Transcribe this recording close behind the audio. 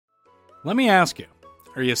Let me ask you,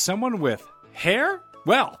 are you someone with hair?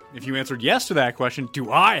 Well, if you answered yes to that question,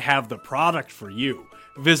 do I have the product for you?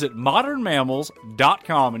 Visit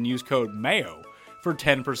modernmammals.com and use code MAYO for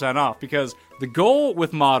 10% off, because the goal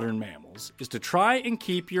with Modern Mammals is to try and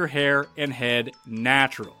keep your hair and head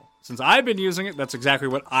natural. Since I've been using it, that's exactly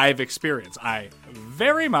what I've experienced. I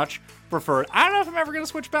very much prefer it. I don't know if I'm ever going to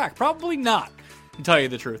switch back. Probably not, to tell you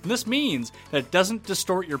the truth. And this means that it doesn't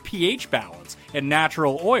distort your pH balance and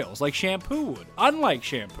natural oils like shampoo would. Unlike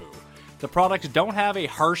shampoo, the products don't have a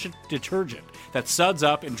harsh detergent that suds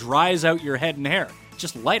up and dries out your head and hair. It's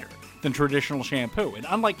just lighter than traditional shampoo. And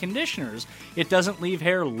unlike conditioners, it doesn't leave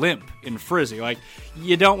hair limp and frizzy. Like,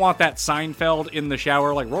 you don't want that Seinfeld in the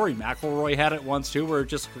shower, like Rory McIlroy had it once too, where it's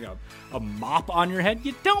just a mop on your head.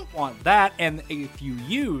 You don't want that. And if you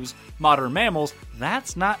use Modern Mammals,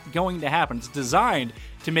 that's not going to happen. It's designed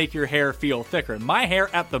to make your hair feel thicker. And my hair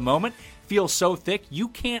at the moment feels so thick, you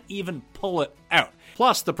can't even pull it out.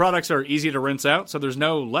 Plus, the products are easy to rinse out, so there's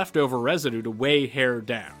no leftover residue to weigh hair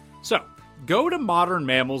down. So, go to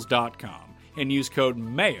modernmammals.com and use code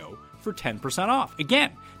MAYO for 10% off.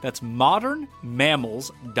 Again, that's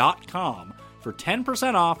modernmammals.com for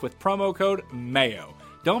 10% off with promo code MAYO.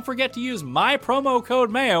 Don't forget to use my promo code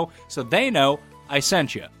MAYO so they know I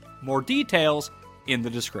sent you. More details in the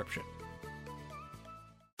description.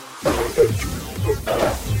 Entering the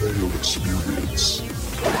Mayo Experience.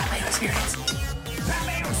 Mayo Experience.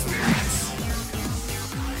 Mayo Experience.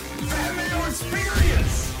 Mayo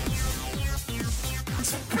Experience.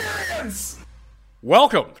 Experience!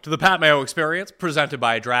 Welcome to the Pat Mayo Experience, presented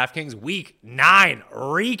by DraftKings Week 9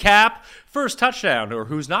 recap. First touchdown, or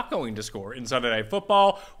who's not going to score in Sunday Night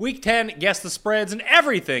Football. Week 10, guess the spreads, and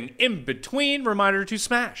everything in between. Reminder to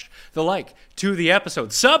smash the like to the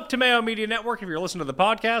episode. Sub to Mayo Media Network if you're listening to the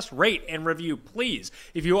podcast. Rate and review, please.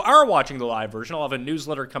 If you are watching the live version, I'll have a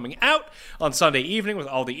newsletter coming out on Sunday evening with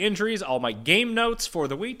all the injuries, all my game notes for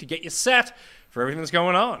the week to get you set for everything that's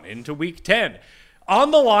going on into Week 10.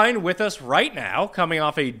 On the line with us right now, coming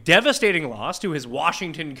off a devastating loss to his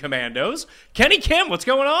Washington Commandos, Kenny Kim, what's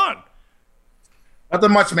going on?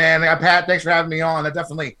 Nothing much, man. Pat, thanks for having me on. That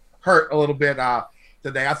definitely hurt a little bit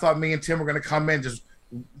today. I thought me and Tim were going to come in, just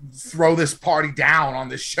throw this party down on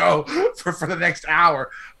this show for the next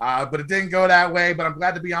hour. But it didn't go that way. But I'm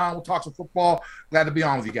glad to be on. We'll talk some football. Glad to be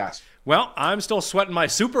on with you guys. Well, I'm still sweating my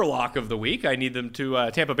super lock of the week. I need them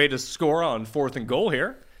to Tampa Bay to score on 4th and goal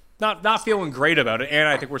here. Not feeling great about it, and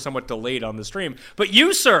I think we're somewhat delayed on the stream. But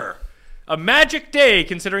you, sir, a magic day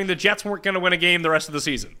considering the Jets weren't going to win a game the rest of the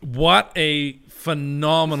season. What a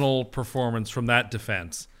phenomenal performance from that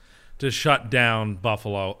defense to shut down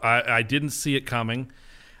Buffalo. I didn't see it coming.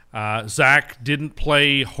 Zach didn't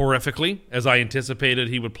play horrifically, as I anticipated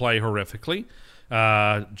he would play horrifically.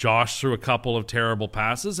 Josh threw a couple of terrible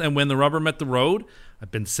passes, and when the rubber met the road, I've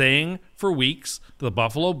been saying for weeks the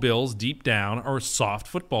Buffalo Bills deep down are a soft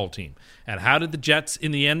football team. And how did the Jets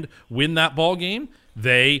in the end win that ball game?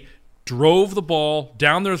 They drove the ball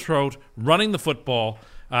down their throat, running the football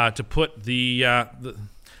to put the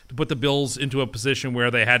Bills into a position where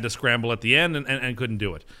they had to scramble at the end and couldn't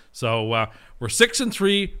do it. So we're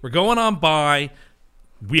 6-3. We're going on bye.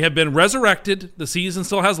 We have been resurrected. The season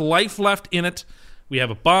still has life left in it. We have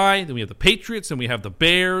a bye. Then we have the Patriots, and we have the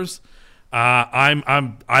Bears. I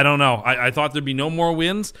don't know. I thought there'd be no more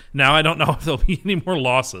wins. Now I don't know if there'll be any more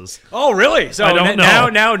losses. Oh, really? So I don't know.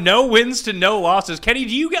 Now no wins to no losses. Kenny,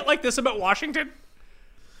 do you get like this about Washington?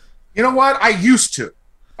 You know what? I used to.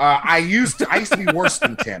 I used to be worse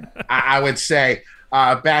than Tim, I would say,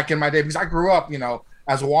 back in my day, because I grew up,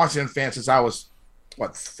 as a Washington fan since I was,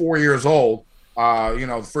 4 years old.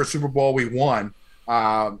 The first Super Bowl we won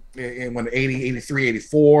when 80, 83,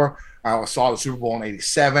 84. I saw the Super Bowl in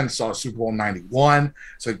 87, saw the Super Bowl in 91.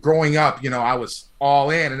 So growing up, I was all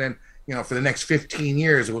in. And then, for the next 15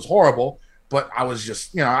 years, it was horrible. But I was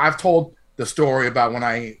just, I've told the story about when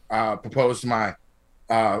I proposed to my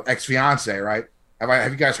ex-fiance, right?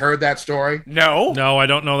 Have you guys heard that story? No. No, I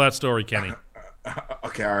don't know that story, Kenny.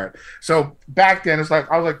 Okay, all right. So back then,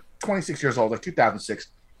 I was 26 years old, 2006,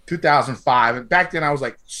 2005. And back then, I was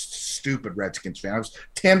stupid Redskins fan. I was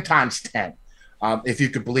 10 times 10. If you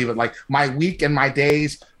could believe it. Like my week and my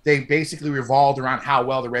days, they basically revolved around how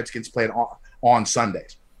well the Redskins played on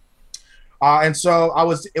Sundays. And so I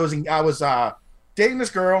was dating this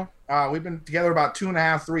girl. We've been together about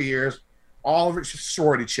 2.5, 3 years. All of her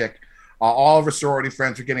sorority chick. All of her sorority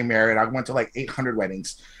friends were getting married. I went to 800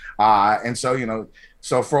 weddings. And so,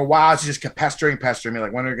 so for a while, she just kept pestering me,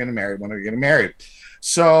 like, when are you getting married? When are you getting married?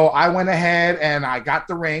 So I went ahead and I got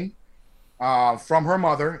the ring. From her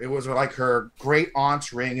mother. It was her great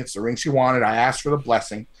aunt's ring. It's the ring she wanted. I asked for the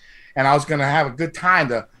blessing. and I was going to have a good time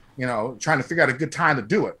to, trying to figure out a good time to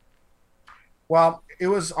do it. Well, I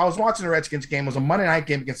was watching the Redskins game. It was a Monday night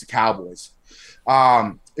game against the Cowboys.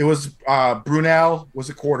 It was Brunell was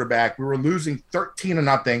a quarterback. We were losing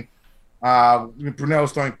 13-0. Brunell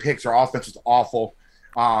was throwing picks. Our offense was awful.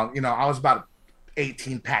 I was about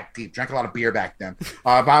 18-pack deep. Drank a lot of beer back then.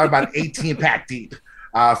 About 18-pack deep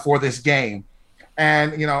for this game.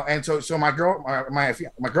 And so my girlfriend at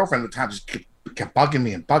the time just kept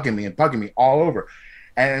bugging me all over.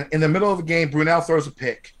 And in the middle of the game, Brunell throws a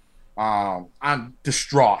pick. I'm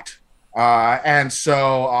distraught. And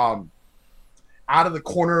so out of the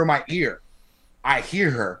corner of my ear, I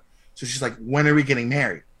hear her. So she's like, "When are we getting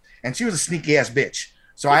married?" And she was a sneaky ass bitch.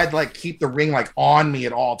 So I had to keep the ring on me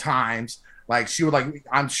at all times. She would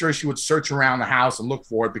I'm sure she would search around the house and look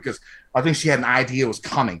for it because I think she had an idea it was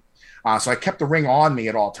coming. So I kept the ring on me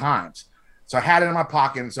at all times. So I had it in my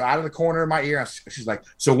pocket. And so out of the corner of my ear, she's like,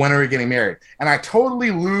 "So when are we getting married?" And I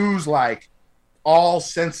totally lose all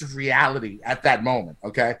sense of reality at that moment.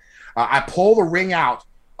 Okay. I pull the ring out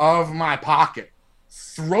of my pocket,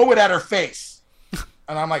 throw it at her face.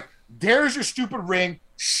 And I'm like, "There's your stupid ring.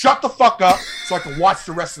 Shut the fuck up so I can watch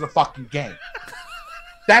the rest of the fucking game."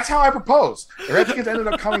 That's how I proposed. The Redskins ended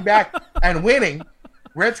up coming back and winning.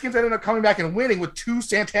 With 2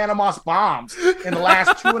 Santana Moss bombs in the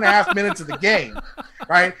last 2.5 minutes of the game,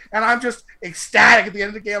 right? And I'm just ecstatic at the end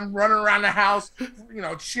of the game. I'm running around the house,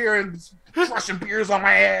 cheering, crushing beers on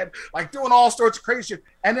my head, doing all sorts of crazy shit.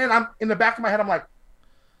 And then I'm in the back of my head, I'm like,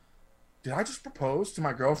 did I just propose to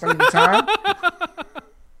my girlfriend at the time?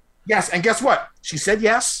 Yes, and guess what? She said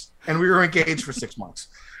yes, and we were engaged for 6 months.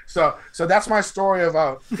 So that's my story of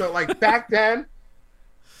back then,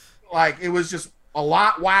 it was just a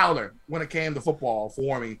lot wilder when it came to football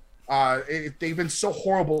for me. They've been so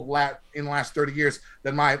horrible in the last 30 years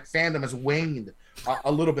that my fandom has waned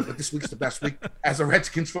a little bit. But this week's the best week as a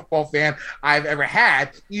Redskins football fan I've ever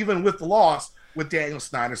had, even with the loss with Daniel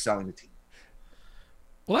Snyder selling the team.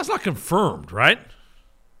 Well, that's not confirmed, right?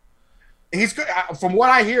 He's good. From what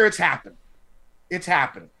I hear, it's happened. It's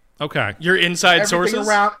happening. Okay. Your inside sources?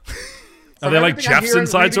 Are they Jeff's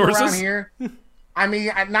inside sources? Here, I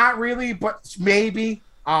mean, not really, but maybe.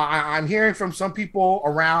 I'm hearing from some people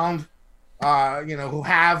around, who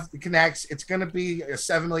have the connects. It's going to be a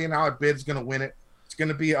 $7 million bid. Is going to win it. It's going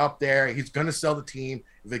to be up there. He's going to sell the team.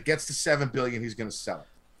 If it gets to $7 billion, he's going to sell it.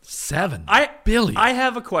 $7 billion. I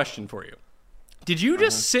have a question for you. Did you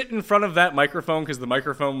just sit in front of that microphone because the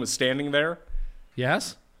microphone was standing there?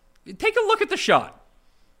 Yes. Take a look at the shot.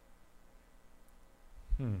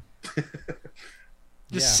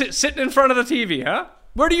 Just sitting in front of the TV, huh?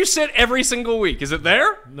 Where do you sit every single week? Is it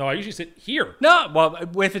there? No, I usually sit here. No, well,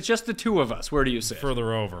 if it's just the two of us, where do you sit?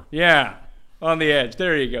 Further over. Yeah, on the edge.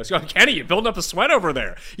 There you go. So, Kenny, you're building up a sweat over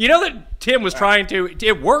there. You know that Tim was trying to...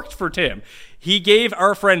 It worked for Tim. He gave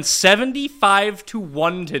our friend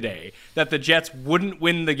 75-1 today that the Jets wouldn't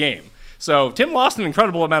win the game. So Tim lost an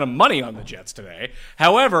incredible amount of money on the Jets today.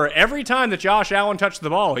 However, every time that Josh Allen touched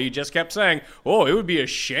the ball, he just kept saying, "Oh, it would be a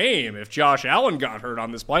shame if Josh Allen got hurt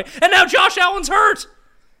on this play." And now Josh Allen's hurt.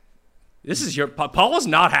 Paul is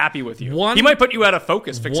not happy with you. He might put you out of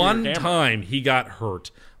focus fixing your camera. One time he got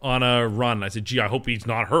hurt on a run. I said, "Gee, I hope he's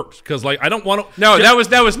not hurt," because I don't want to. No, that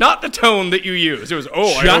was not the tone that you used. It was,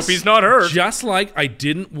 I hope he's not hurt. Just like I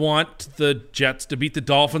didn't want the Jets to beat the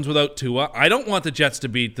Dolphins without Tua, I don't want the Jets to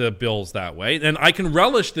beat the Bills that way. And I can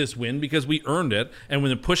relish this win because we earned it. And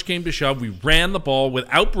when the push came to shove, we ran the ball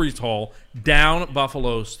without Breece Hall down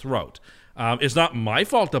Buffalo's throat. It's not my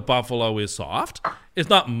fault that Buffalo is soft. It's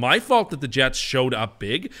not my fault that the Jets showed up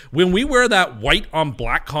big. When we wear that white on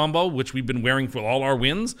black combo, which we've been wearing for all our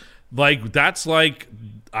wins, that's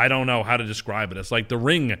I don't know how to describe it. It's like the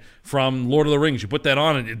ring from Lord of the Rings. You put that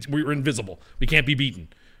on and we're invisible. We can't be beaten.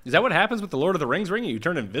 Is that what happens with the Lord of the Rings ring? You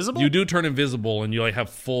turn invisible? You do turn invisible and you have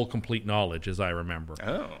full, complete knowledge, as I remember.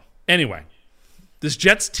 Oh. Anyway, this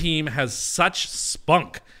Jets team has such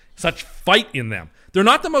spunk, such fight in them. They're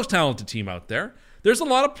not the most talented team out there. There's a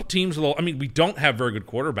lot of teams we don't have very good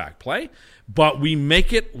quarterback play, but we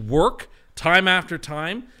make it work time after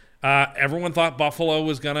time. Everyone thought Buffalo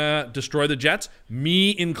was going to destroy the Jets,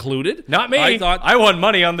 me included. Not me. I won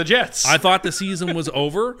money on the Jets. I thought the season was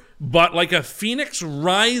over, but like a phoenix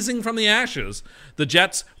rising from the ashes, the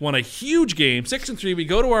Jets won a huge game, 6-3. We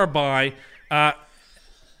go to our bye.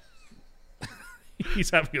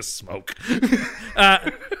 He's having a smoke.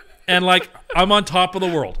 And I'm on top of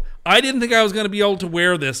the world. I didn't think I was going to be able to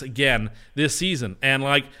wear this again this season. And,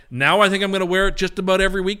 like, now I think I'm going to wear it just about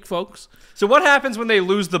every week, folks. So what happens when they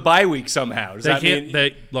lose the bye week somehow? Does that mean...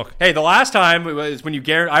 Look. Hey, the last time was when you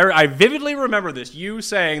I vividly remember this. You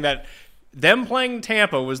saying that them playing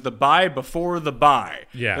Tampa was the bye before the bye.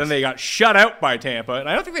 Yes. Then they got shut out by Tampa, and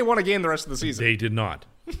I don't think they won a game the rest of the season. They did not.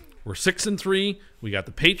 We're 6-3. We got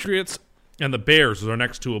the Patriots and the Bears as our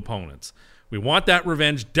next two opponents. We want that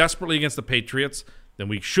revenge desperately against the Patriots. Then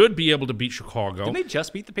we should be able to beat Chicago. Didn't they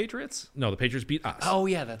just beat the Patriots? No, the Patriots beat us. Oh,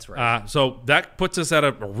 yeah, that's right. So that puts us at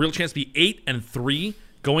a real chance to be 8-3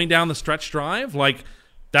 going down the stretch drive. Like,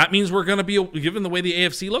 that means we're going to be, given the way the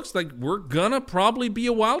AFC looks, like we're going to probably be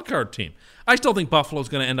a wild card team. I still think Buffalo's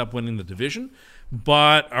going to end up winning the division.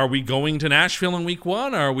 But are we going to Nashville in week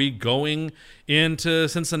 1? Are we going into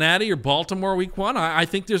Cincinnati or Baltimore week 1? I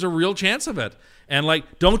think there's a real chance of it. And,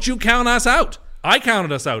 like, don't you count us out. I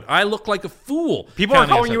counted us out. I look like a fool. People are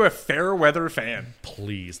calling you a fair weather fan.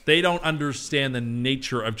 Please. They don't understand the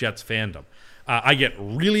nature of Jets fandom. I get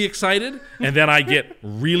really excited, and then I get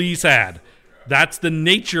really sad. That's the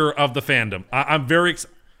nature of the fandom.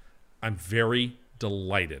 I'm very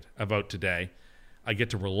delighted about today. I get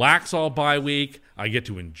to relax all bye week. I get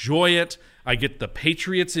to enjoy it. I get the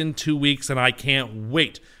Patriots in 2 weeks, and I can't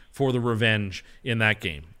wait for the revenge in that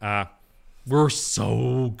game. We're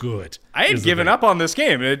so good. I had given up on this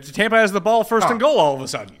game. Tampa has the ball first and goal all of a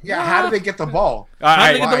sudden. Yeah, how did they get the ball? How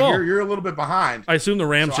did they get the ball? You're a little bit behind. I assume the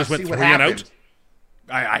Rams just went 3 and out.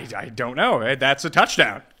 I don't know. That's a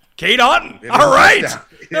touchdown. Kate Otten. All right.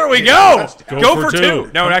 There we go. Go for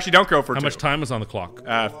two. No, actually, don't go for two. How much time is on the clock?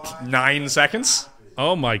 9 seconds.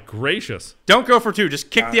 Oh, my gracious. Don't go for two.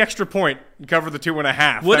 Just kick the extra point and cover the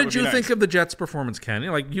 2.5. What did you think of the Jets' performance, Kenny?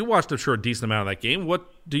 Like, you watched, I'm sure, a decent amount of that game. What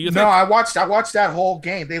do you think? No, I watched that whole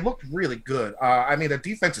game. They looked really good. I mean, the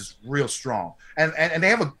defense is real strong, and they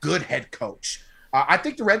have a good head coach. I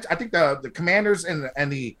think the Commanders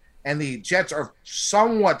and the Jets are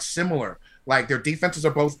somewhat similar. Like, their defenses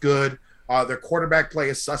are both good. Their quarterback play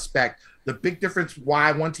is suspect. The big difference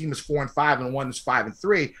why one team is 4-5 and one is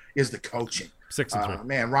 5-3 is the coaching. 6-3.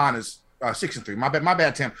 Man, Ron is 6-3. My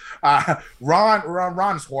bad, Tim.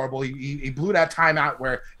 Ron is horrible. He blew that timeout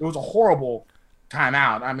where it was a horrible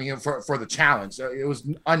timeout. I mean, for the challenge, it was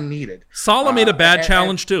unneeded. Saleh made a bad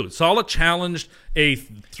challenge too. Saleh challenged a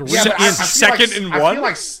second and one. I feel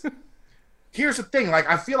like here's the thing. Like,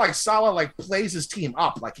 I feel like Saleh like plays his team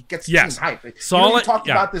up. Like, he gets the team hype. You talked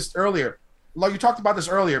about this earlier. You talked about this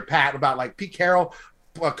earlier, Pat, about like Pete Carroll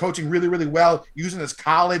coaching really, really well, using his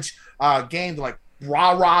college game to like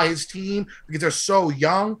rah-rah his team because they're so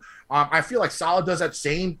young. I feel like Saleh does that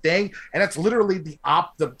same thing, and that's literally the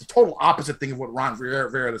total opposite thing of what Ron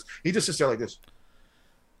Rivera does. He just sits there like this.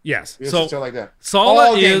 Yes. He just sits there like that.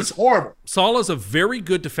 Saleh is horrible. Saleh's a very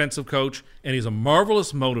good defensive coach, and he's a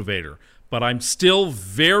marvelous motivator. But I'm still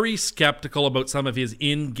very skeptical about some of his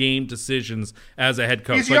in-game decisions as a head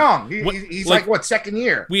coach. He's young. He's like what, second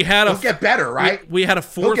year? He'll get better, right? We had a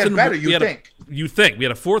fourth He'll get and better. You think we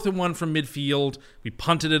had a 4th and 1 from midfield. We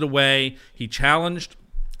punted it away. He challenged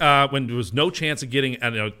when there was no chance of getting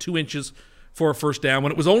 2 inches for a first down.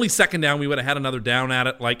 When it was only second down, we would have had another down at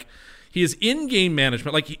it. Like, his in-game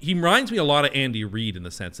management, like he reminds me a lot of Andy Reid in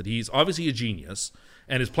the sense that he's obviously a genius.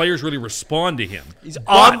 And his players really respond to him. He's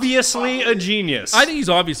obviously a genius. I think he's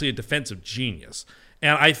obviously a defensive genius.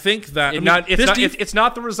 And I think that... It's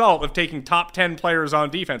not the result of taking top 10 players on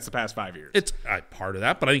defense the past 5 years. It's part of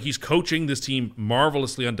that, but I think he's coaching this team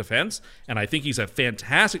marvelously on defense, and I think he's a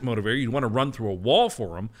fantastic motivator. You'd want to run through a wall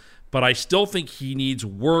for him, but I still think he needs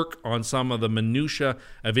work on some of the minutia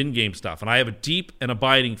of in-game stuff. And I have a deep and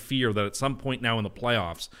abiding fear that at some point now in the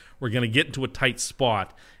playoffs, we're going to get into a tight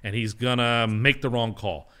spot, and he's going to make the wrong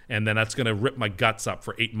call. And then that's going to rip my guts up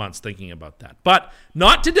for 8 months thinking about that. But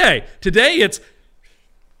not today. Today it's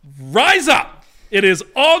rise up. It is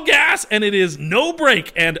all gas, and it is no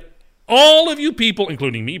break. And all of you people,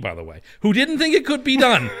 including me, by the way, who didn't think it could be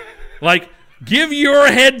done, like, give your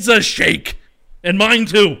heads a shake. And mine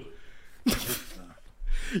too.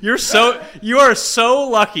 You are so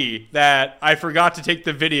lucky that I forgot to take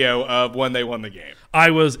the video of when they won the game.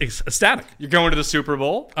 I was ecstatic. You're going to the Super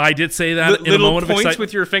Bowl. I did say that in a moment of excitement. Little points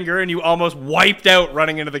with your finger, and you almost wiped out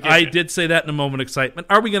running into the kitchen. I did say that in a moment of excitement.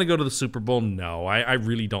 Are we going to go to the Super Bowl? No, I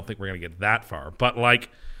really don't think we're going to get that far. But, like,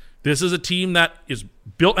 this is a team that is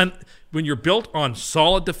built, and when you're built on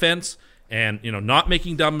solid defense and, not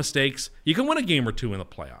making dumb mistakes, you can win a game or two in the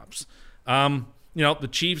playoffs. The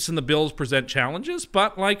Chiefs and the Bills present challenges,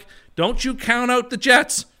 but, like, don't you count out the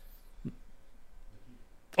Jets.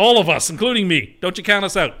 All of us, including me. Don't you count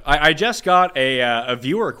us out. I just got a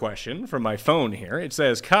viewer question from my phone here. It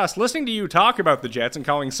says, Cuss, listening to you talk about the Jets and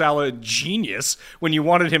calling Salah a genius when you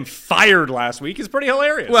wanted him fired last week is pretty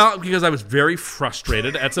hilarious. Well, because I was very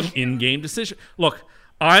frustrated at some in-game decision. Look,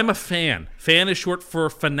 I'm a fan. Fan is short for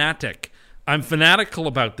fanatic. I'm fanatical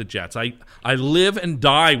about the Jets. I live and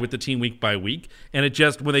die with the team week by week, and it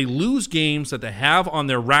just, when they lose games that they have on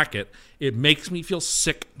their racket, it makes me feel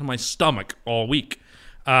sick to my stomach all week.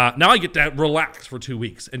 Now I get to relax for 2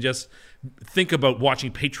 weeks and just think about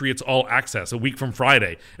watching Patriots All Access a week from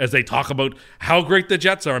Friday as they talk about how great the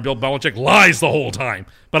Jets are, and Bill Belichick lies the whole time.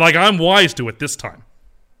 But I'm wise to it this time.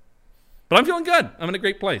 But I'm feeling good. I'm in a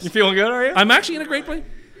great place. You feeling good, are you? I'm actually in a great place.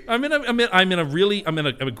 I'm in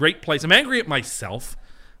a great place. I'm angry at myself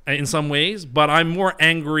in some ways, but I'm more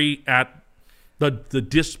angry at the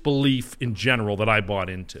disbelief in general that I bought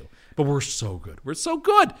into. But we're so good. We're so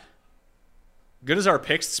good. Good as our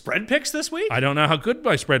spread picks this week? I don't know how good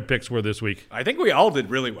my spread picks were this week. I think we all did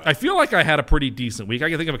really well. I feel like I had a pretty decent week. I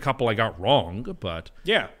can think of a couple I got wrong, but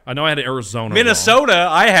yeah. I know I had Arizona Minnesota, wrong.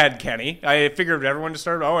 I had Kenny. I figured everyone to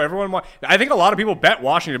start. I think a lot of people bet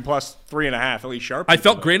Washington plus 3.5, at least sharp. I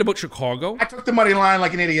felt great about Chicago. I took the money line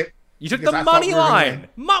like an idiot. You took the money line.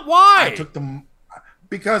 Why? I took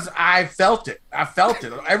because I felt it.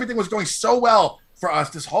 Everything was going so well for us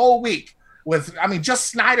this whole week. Just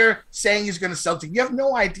Snyder saying he's going to sell to you have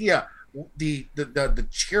no idea the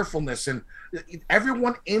cheerfulness, and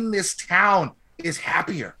everyone in this town is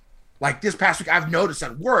happier. Like this past week, I've noticed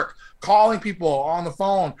at work, calling people on the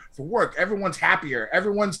phone for work, everyone's happier.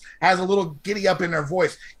 Everyone's has a little giddy up in their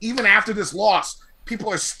voice. Even after this loss,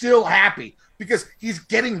 people are still happy because he's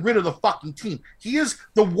getting rid of the fucking team. He is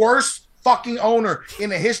the worst fucking owner in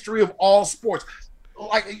the history of all sports.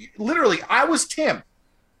 Like literally, I was Tim.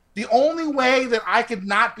 The only way that I could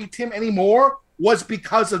not be Tim anymore was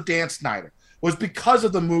because of Dan Snyder, was because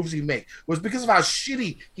of the moves he made, was because of how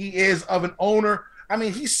shitty he is of an owner. I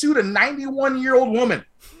mean, he sued a 91-year-old woman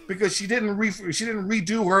because she didn't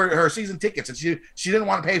redo her season tickets and she didn't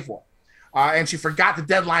want to pay for them. And she forgot the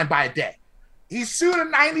deadline by a day. He sued a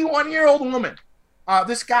 91-year-old woman.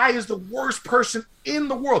 This guy is the worst person in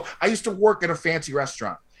the world. I used to work at a fancy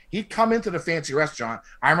restaurant. He'd come into the fancy restaurant.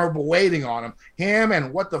 I remember waiting on him. Him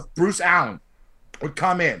and Bruce Allen would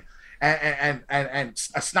come in, and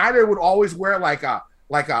Snyder would always wear like a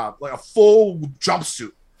full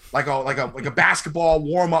jumpsuit, like a basketball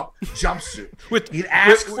warm up jumpsuit. He'd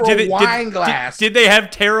ask for a wine glass. Did they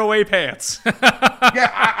have tearaway pants?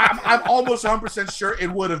 Yeah, I'm almost 100% sure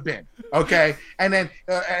it would have been. Okay, and then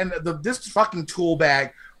this fucking tool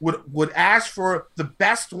bag would ask for the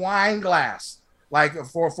best wine glass. Like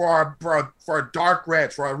for our dark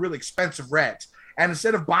reds, for our really expensive reds. And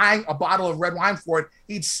instead of buying a bottle of red wine for it,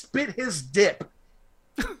 he'd spit his dip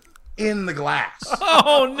in the glass.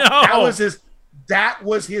 Oh no. That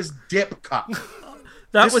was his dip cup.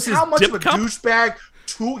 That was his how much dip of a cup? douchebag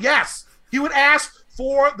yes. He would ask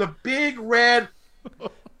for the big red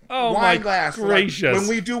wine glass. Gracious.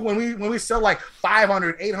 Like when we sell like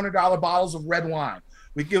 $500, $800 bottles of red wine.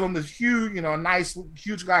 We give them this huge, nice,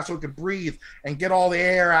 huge glass so it can breathe and get all the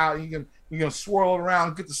air out. And you can swirl it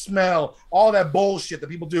around, get the smell, all that bullshit that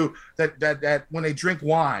people do that when they drink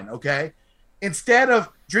wine. Okay, instead of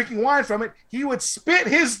drinking wine from it, he would spit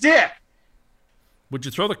his dip. Would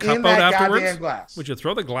you throw the cup in out that afterwards? goddamn glass. Would you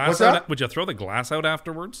throw the glass What's out? up? Would you throw the glass out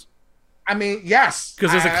afterwards? I mean, yes.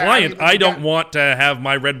 Because as a client, I don't want to have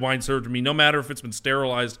my red wine served to me, no matter if it's been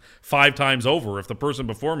sterilized 5 times over. If the person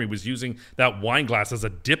before me was using that wine glass as a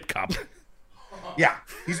dip cup. Yeah,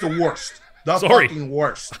 he's the worst. Sorry. Fucking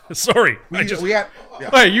worst. Sorry.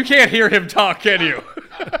 Hey, you can't hear him talk, can you?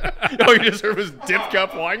 You just heard his dip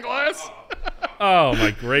cup wine glass? Oh,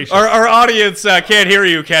 my gracious. Our audience can't hear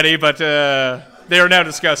you, Kenny, but they are now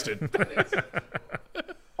disgusted.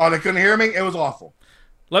 Oh, they couldn't hear me? It was awful.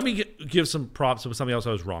 Let me give some props to something else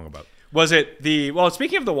I was wrong about. Was it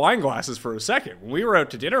speaking of the wine glasses for a second, when we were out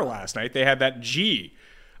to dinner last night, they had that G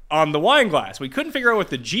on the wine glass. We couldn't figure out what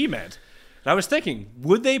the G meant. And I was thinking,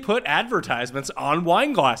 would they put advertisements on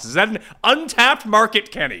wine glasses? Is that an untapped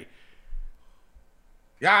market, Kenny?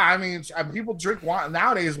 Yeah, I mean, people drink wine.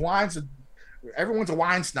 Nowadays, everyone's a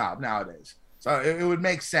wine snob nowadays. So it would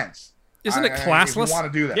make sense. Isn't it classless? If you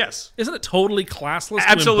want to do that. Yes. Isn't it totally classless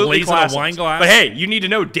Absolutely to emblazon classless. a wine glass? But hey, you need to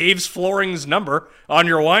know Dave's Flooring's number on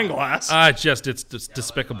your wine glass. It's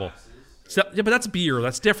despicable. So, yeah, but that's beer.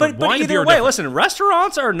 That's different. But Wine and beer either are way, different. listen,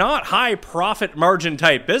 restaurants are not high profit margin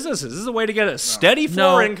type businesses. This is a way to get a steady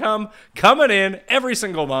floor income coming in every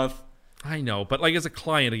single month. I know, but like as a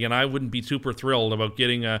client, again, I wouldn't be super thrilled about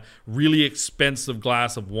getting a really expensive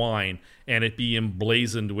glass of wine and it be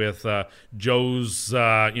emblazoned with Joe's,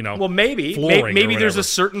 Well, maybe flooring maybe or there's whatever. a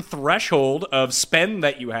certain threshold of spend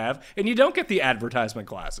that you have, and you don't get the advertisement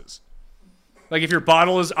glasses. Like if your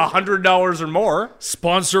bottle is $100 or more,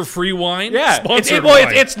 Sponsor-free wine? yeah. Sponsored wine.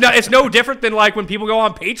 It's no different than like when people go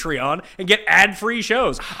on Patreon and get ad-free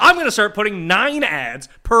shows. I'm going to start putting 9 ads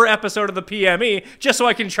per episode of the PME just so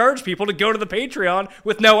I can charge people to go to the Patreon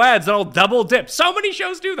with no ads. That'll double dip. So many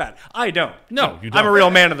shows do that. I don't. No, you don't. I'm a real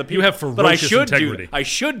man of the people. You have but I ferocious should integrity. I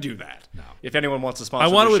should do that. No. If anyone wants to sponsor I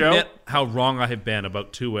want the to show. admit how wrong I have been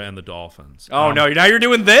about Tua and the Dolphins. Oh, no, now you're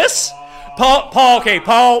doing this?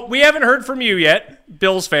 Paul, we haven't heard from you yet,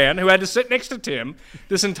 Bills fan, who had to sit next to Tim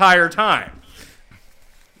this entire time.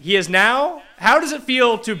 He is now, how does it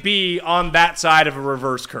feel to be on that side of a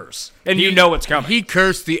reverse curse? And you know it's coming. He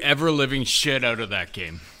cursed the ever-living shit out of that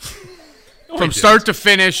game. From start to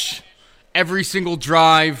finish, every single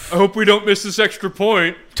drive. I hope we don't miss this extra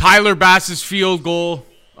point. Tyler Bass's field goal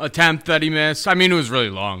attempt that he missed. I mean, it was really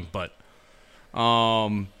long, but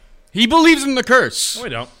he believes in the curse. No, I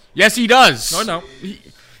don't. Yes, he does. No, I don't.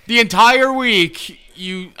 The entire week,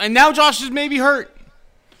 and now Josh is maybe hurt.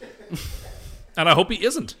 And I hope he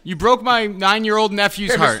isn't. You broke my 9-year-old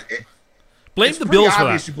nephew's heart. Blame It's the pretty Bills for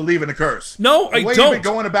obvious that. you believe in the curse. No, the I way don't. You've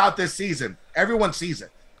been going about this season. Everyone sees it.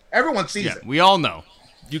 Everyone sees Yeah, it. we all know.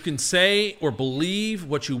 You can say or believe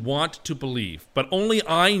what you want to believe, but only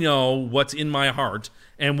I know what's in my heart.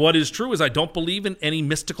 And what is true is I don't believe in any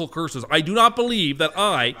mystical curses. I do not believe that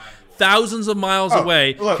I, thousands of miles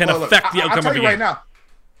away, can affect the outcome I'll tell of a you game. right now,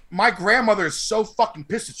 my grandmother is so fucking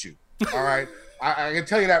pissed at you. All right? I can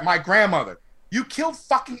tell you that. My grandmother. You killed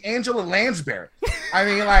fucking Angela Lansbury. I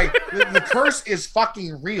mean, like, the curse is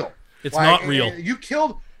fucking real. It's Like, not real. You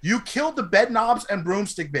killed the bed knobs and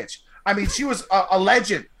broomstick bitch. I mean, she was a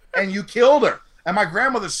legend, and you killed her. And my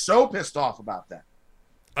grandmother's so pissed off about that.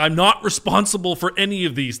 I'm not responsible for any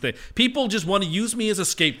of these things. People just want to use me as a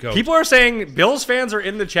scapegoat. People are saying, Bills fans are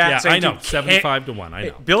in the chat yeah, saying I know. to 75-1. I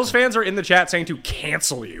know. Bills fans are in the chat saying to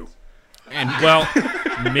cancel you. And Well,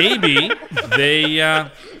 maybe they.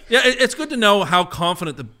 It's good to know how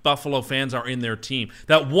confident the Buffalo fans are in their team.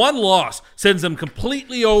 That one loss sends them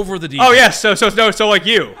completely over the deep. Oh, yes. So like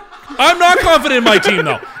you. I'm not confident in my team,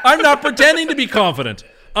 though. I'm not pretending to be confident.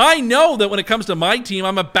 I know that when it comes to my team,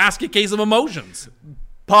 I'm a basket case of emotions.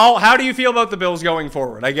 Paul, how do you feel about the Bills going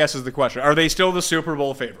forward? I guess is the question. Are they still the Super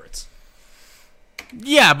Bowl favorites?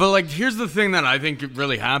 yeah, but like, here's the thing that I think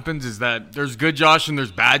really happens is that there's good Josh and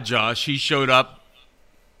there's bad Josh. He showed up,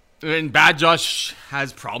 and bad Josh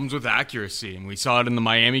has problems with accuracy, and we saw it in the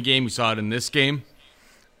Miami game. We saw it in this game.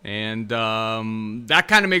 And that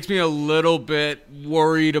kind of makes me a little bit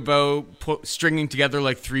worried about stringing together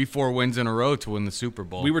like 3-4 wins in a row to win the Super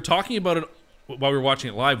Bowl. We were talking about it while we were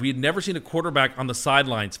watching it live. We had never seen a quarterback on the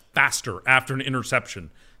sidelines faster after an interception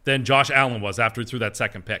than Josh Allen was after he threw that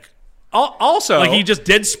second pick. Also, Like he just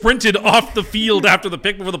dead sprinted off the field after the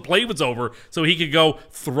pick before the play was over so he could go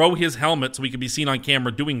throw his helmet so he could be seen on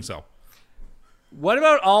camera doing so. what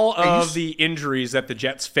about all of the injuries that the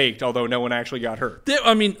Jets faked, although no one actually got hurt?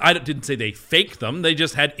 I didn't say they faked them. They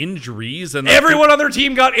just had injuries. And Everyone on their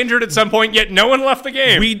team got injured at some point, yet no one left the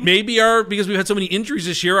game. We maybe are, because we've had so many injuries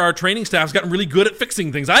this year, our training staff's gotten really good at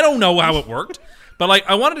fixing things. I don't know how it worked. But like,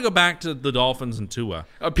 I wanted to go back to the Dolphins and Tua.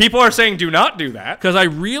 People are saying do not do that. Because I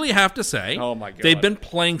really have to say, Oh, my God. they've been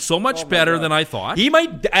playing so much better than I thought. He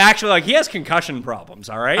might actually, he has concussion problems,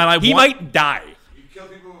 all right? And he might die.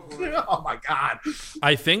 Oh, my God.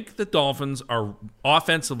 I think the Dolphins are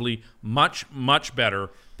offensively much, much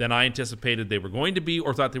better than I anticipated they were going to be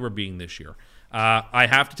or thought they were being this year. I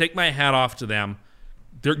have to take my hat off to them.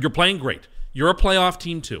 You're playing great. You're a playoff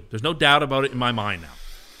team, too. There's no doubt about it in my mind now.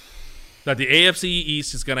 That the AFC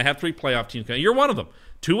East is going to have 3 playoff teams. You're one of them.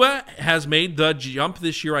 Tua has made the jump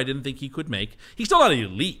this year I didn't think he could make. He's still not an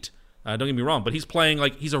elite. Don't get me wrong, but he's playing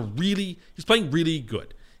like he's playing really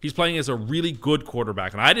good. He's playing as a really good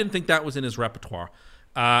quarterback, and I didn't think that was in his repertoire.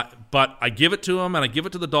 But I give it to him, and I give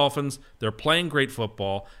it to the Dolphins. They're playing great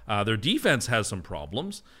football. Their defense has some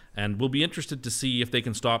problems, and we'll be interested to see if they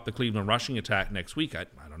can stop the Cleveland rushing attack next week. I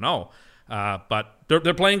don't know. But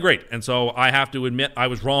they're playing great, and so I have to admit I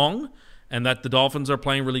was wrong, and that the Dolphins are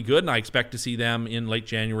playing really good, and I expect to see them in late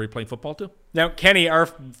January playing football too. Now, Kenny, our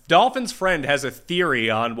Dolphins friend has a theory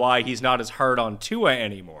on why he's not as hard on Tua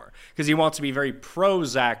anymore, because he wants to be very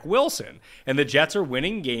pro-Zach Wilson, and the Jets are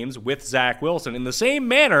winning games with Zach Wilson in the same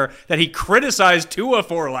manner that he criticized Tua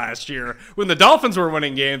for last year when the Dolphins were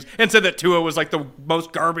winning games and said that Tua was like the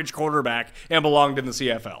most garbage quarterback and belonged in the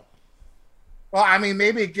CFL. Well, I mean,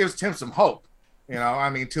 maybe it gives Tim some hope. You know, I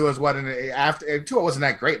mean, Tua wasn't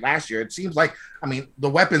that great last year. It seems like, I mean, the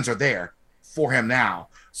weapons are there for him now.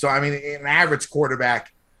 So, I mean, an average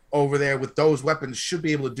quarterback over there with those weapons should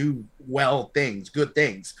be able to do good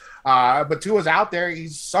things. But Tua's out there.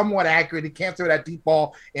 He's somewhat accurate. He can't throw that deep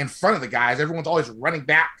ball in front of the guys. Everyone's always running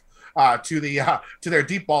back to their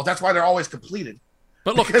deep balls. That's why they're always completed.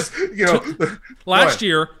 But look, Because, you know, last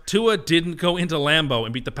year, Tua didn't go into Lambeau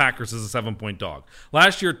and beat the Packers as a 7-point dog.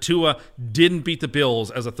 Last year, Tua didn't beat the Bills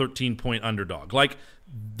as a 13-point underdog. Like,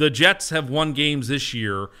 the Jets have won games this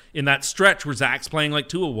year in that stretch where Zach's playing like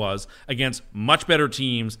Tua was against much better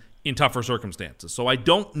teams in tougher circumstances. So I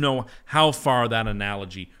don't know how far that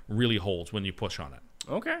analogy really holds when you push on it.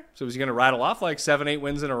 Okay. So is he going to rattle off like 7-8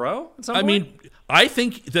 wins in a row at some point? I mean, I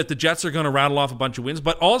think that the Jets are going to rattle off a bunch of wins,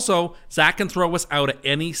 but also Zach can throw us out of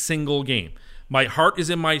any single game. My heart is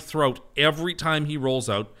in my throat every time he rolls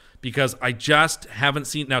out because I just haven't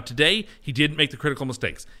seen. Now, today, he didn't make the critical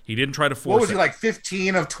mistakes. He didn't try to force what was it. he, like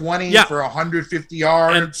 15 of 20 Yeah. for 150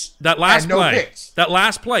 yards? And that last and no play, picks. that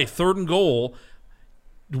last play, 3rd and goal,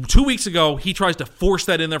 2 weeks ago, he tries to force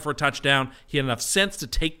that in there for a touchdown. He had enough sense to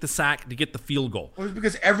take the sack to get the field goal. It was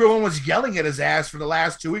because everyone was yelling at his ass for the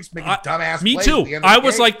last 2 weeks, making dumbass Me plays too. at the end of I the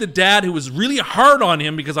was game. like the dad who was really hard on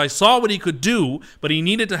him because I saw what he could do, but he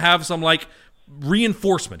needed to have some like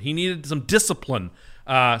reinforcement. He needed some discipline,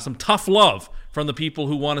 some tough love from the people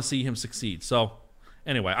who want to see him succeed. So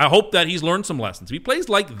anyway, I hope that he's learned some lessons. If he plays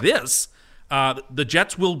like this, the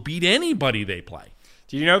Jets will beat anybody they play.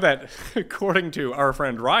 Do you know that, according to our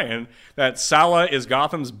friend Ryan, that Salah is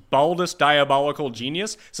Gotham's baldest diabolical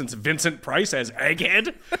genius since Vincent Price as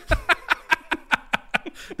Egghead?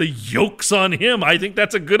 The yoke's on him. I think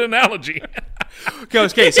that's a good analogy.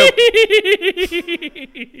 Okay, so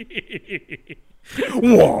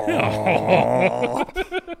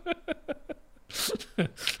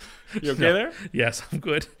you okay there? Yes, I'm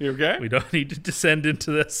good. You okay? We don't need to descend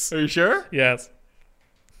into this. Are you sure? Yes.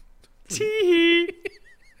 Tee.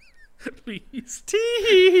 Please.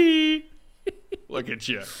 Tee. Look at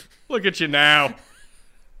you. Look at you now.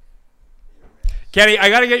 Kenny, I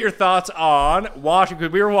got to get your thoughts on Washington,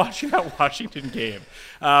 because we were watching that Washington game.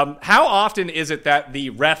 How often is it that the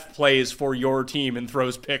ref plays for your team and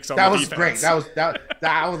throws picks on that the was defense? great.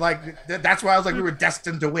 That was like that's why I was like we were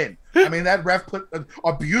destined to win. I mean, that ref put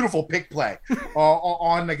a beautiful pick play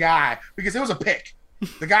on the guy because it was a pick.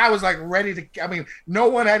 The guy was like ready to. I mean, no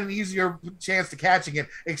one had an easier chance to catching it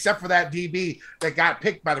except for that DB that got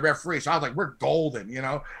picked by the referee. So I was like, we're golden, you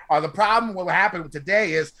know. The problem what happened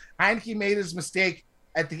today is Heineke made his mistake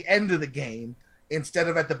at the end of the game instead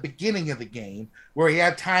of at the beginning of the game where he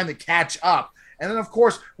had time to catch up. And then, of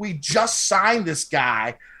course, we just signed this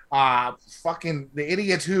guy, fucking the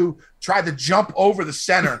idiot who tried to jump over the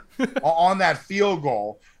center on that field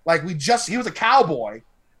goal. Like he was a Cowboy.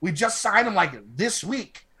 We just signed him like this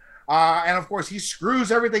week. And of course, he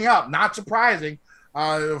screws everything up. Not surprising.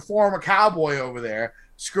 Former Cowboy over there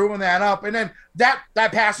screwing that up. And then that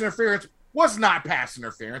pass interference was not pass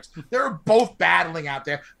interference. They were both battling out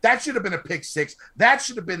there. That should have been a pick six. That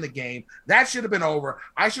should have been the game. That should have been over.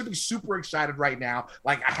 I should be super excited right now,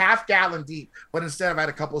 like a half gallon deep. But instead, I've had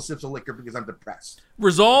a couple of sips of liquor because I'm depressed.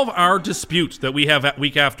 Resolve our dispute that we have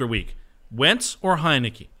week after week. Wentz or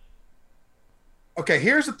Heineke? Okay,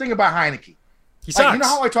 here's the thing about Heineke. He sucks. You know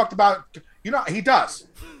how I talked about, he does.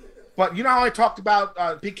 But you know how I talked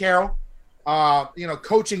about Pete Carroll,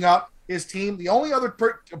 coaching up his team? The only other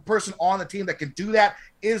person on the team that can do that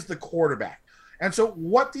is the quarterback. And so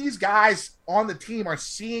what these guys on the team are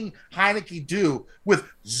seeing Heineke do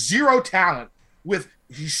with zero talent,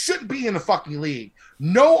 he shouldn't be in the fucking league,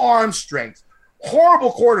 no arm strength,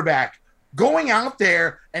 horrible quarterback, going out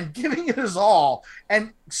there and giving it his all,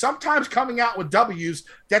 and sometimes coming out with W's,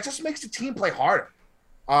 that just makes the team play harder.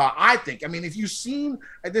 I think. I mean, if you've seen,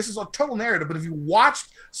 this is a total narrative, but if you watched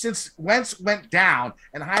since Wentz went down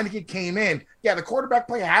and Heineke came in, yeah, the quarterback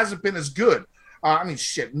play hasn't been as good.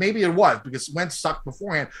 Maybe it was because Wentz sucked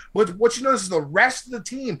beforehand. But what you notice is the rest of the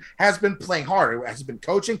team has been playing harder. Has it been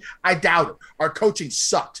coaching? I doubt it. Our coaching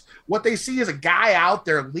sucked. What they see is a guy out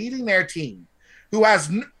there leading their team who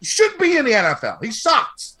should be in the NFL. He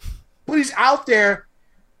sucks. But he's out there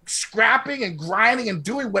scrapping and grinding and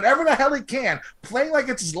doing whatever the hell he can, playing like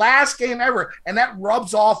it's his last game ever, and that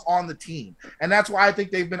rubs off on the team. And that's why I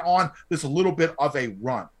think they've been on this a little bit of a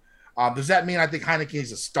run. Does that mean I think Heineke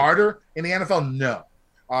is a starter in the NFL? No.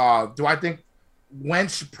 Do I think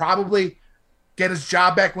Wentz should probably get his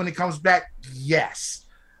job back when he comes back? Yes.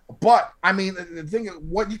 But, I mean, the thing,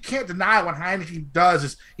 what you can't deny what Heineke does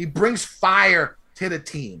is he brings fire to the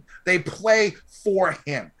team. They play for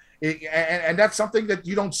him. And that's something that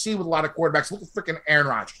you don't see with a lot of quarterbacks. Look at freaking Aaron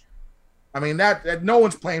Rodgers. I mean, that no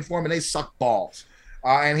one's playing for him, and they suck balls.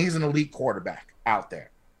 And he's an elite quarterback out there.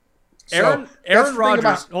 Aaron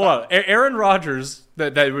Rodgers. Hold on, Aaron Rodgers.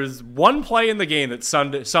 That was one play in the game that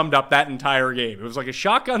summed up that entire game. It was like a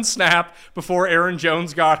shotgun snap before Aaron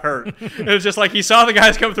Jones got hurt. It was just like he saw the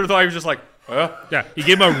guys come through the line. He was just like, yeah. He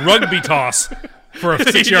gave him a rugby toss for a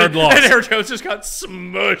 6-yard loss. And Aaron Jones just got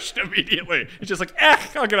smushed immediately. He's just like,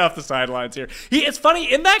 I'll get off the sidelines here. It's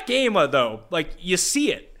funny in that game though. Like you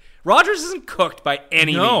see it. Rodgers isn't cooked by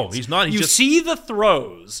any means. No, he's not. You see the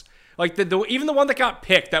throws. Like even the one that got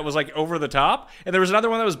picked that was like over the top, and there was another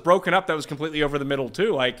one that was broken up that was completely over the middle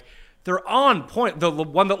too. Like they're on point. The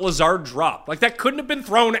one that Lazard dropped, like that couldn't have been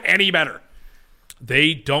thrown any better.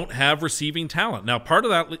 They don't have receiving talent. Now, part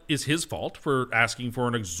of that is his fault for asking for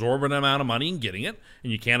an exorbitant amount of money and getting it,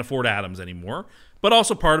 and you can't afford Adams anymore. But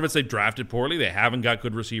also part of it's they drafted poorly. They haven't got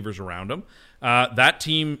good receivers around them. That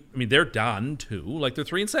team, I mean, they're done too. Like they're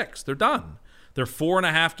 3-6. They're done. They're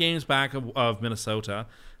 4.5 games back of Minnesota.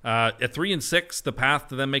 At 3-6, the path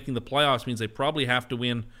to them making the playoffs means they probably have to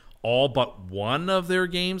win all but one of their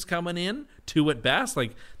games coming in, 2 at best.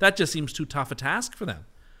 Like that just seems too tough a task for them.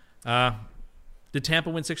 Did Tampa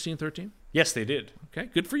win 16-13? Yes, they did. Okay,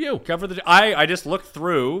 good for you. I just looked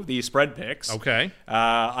through the spread picks. Okay.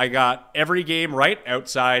 I got every game right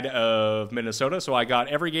outside of Minnesota, so I got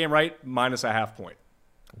every game right minus a half point.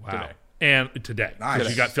 Wow. Today. And today. Nice.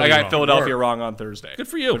 You got I Philly got wrong. Philadelphia wrong on Thursday. Good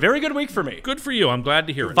for you. A very good week for me. Good for you. I'm glad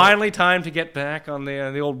to hear it. Finally, time to get back on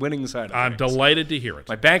the old winning side of I'm things. delighted to hear it.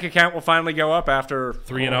 My bank account will finally go up after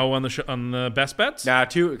 3-0 on the best bets? Nah,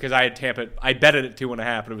 2 because I had Tampa. I bet it at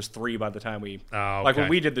 2.5, but it was 3 by the time we like when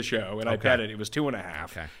we did the show, and I bet it was 2.5.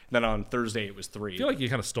 Okay. Then on Thursday it was 3. I feel like you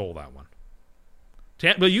kind of stole that one.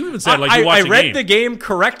 But you even said you I watched read the game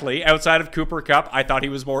correctly outside of Cooper Kupp. I thought he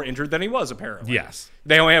was more injured than he was, apparently. Yes.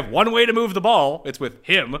 They only have one way to move the ball. It's with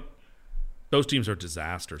him. Those teams are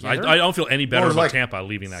disasters. Yeah, I don't feel any better Well, about like- Tampa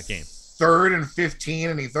leaving that game. 3rd and 15,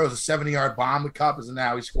 and he throws a 70-yard bomb to Kupp, isn't that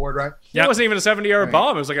how he scored, right? Yeah. It wasn't even a 70-yard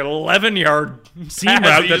bomb. It was like an 11-yard Seam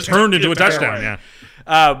route that turned into a touchdown, yeah.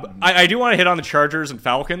 I do want to hit on the Chargers and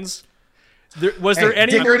Falcons. Was there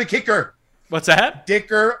any... Dicker the kicker. What's that?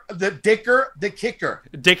 Dicker the kicker.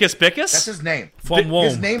 Dickus Bickus? That's his name. From Wom.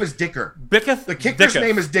 His name is Dicker. Bicketh? The kicker's Dicketh.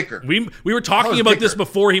 name is Dicker. We were talking Oh, about Dicker. this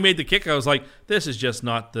before he made the kick. I was like, this is just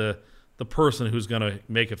not the person who's going to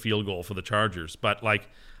make a field goal for the Chargers. But, like,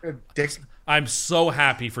 Dick. I'm so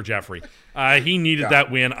happy for Jeffrey. He needed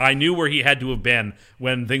that win. I knew where he had to have been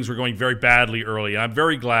when things were going very badly early. I'm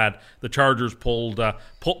very glad the Chargers pulled up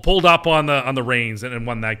on the reins and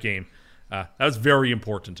won that game. That was very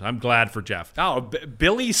important. I'm glad for Jeff. Oh,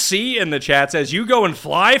 Billy C in the chat says, you going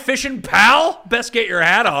fly fishing, pal? Best get your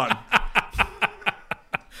hat on.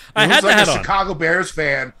 I had like the hat a on. Chicago Bears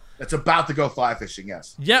fan that's about to go fly fishing,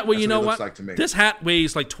 yes. Yeah, well, That's you know it what? looks like to me. This hat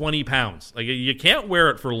weighs like 20 pounds. Like you can't wear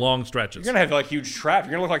it for long stretches. You're going to have like huge trap.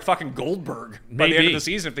 You're going to look like fucking Goldberg by the end of Maybe. the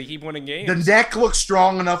season if they keep winning games. The neck looks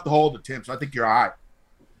strong enough to hold it, Tim, so I think you're all right.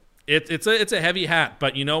 It's a heavy hat,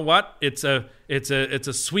 but you know what? It's a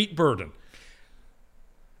sweet burden.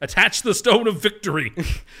 Attach the stone of victory.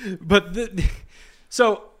 But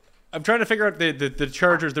so I'm trying to figure out the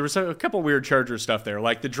Chargers. There was a couple weird Chargers stuff there,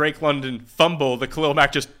 like the Drake London fumble that Khalil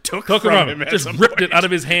Mack just took from him. At Just some ripped point. it out of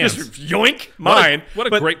his hands. Just yoink, mine.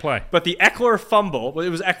 What a great play. But the Eckler fumble, well, it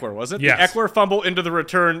was Eckler, was it? Yes. The Eckler fumble into the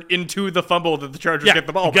return into the fumble that the Chargers get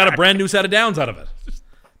the ball you got back. a brand new set of downs out of it.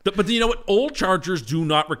 But you know what? Old Chargers do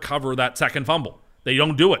not recover that second fumble. They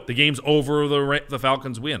don't do it. The game's over. The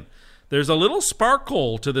Falcons win. There's a little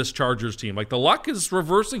sparkle to this Chargers team. Like the luck is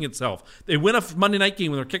reversing itself. They win a Monday night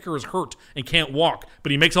game when their kicker is hurt and can't walk,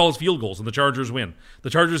 but he makes all his field goals and the Chargers win. The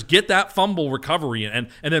Chargers get that fumble recovery and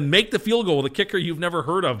then make the field goal with a kicker you've never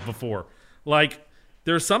heard of before. Like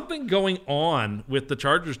there's something going on with the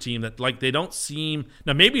Chargers team that like they don't seem.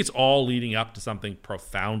 Now maybe it's all leading up to something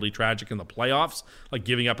profoundly tragic in the playoffs, like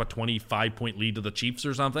giving up a 25-point lead to the Chiefs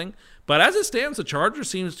or something. But as it stands, the Chargers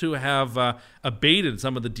seems to have abated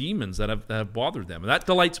some of the demons that have bothered them. And that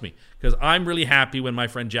delights me because I'm really happy when my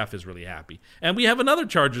friend Jeff is really happy. And we have another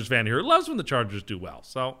Chargers fan here who loves when the Chargers do well.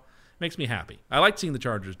 So it makes me happy. I like seeing the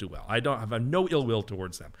Chargers do well. I have no ill will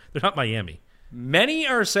towards them. They're not Miami. Many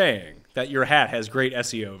are saying that your hat has great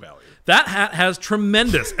SEO value. That hat has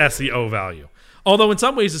tremendous SEO value. Although in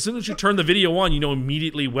some ways, as soon as you turn the video on, you know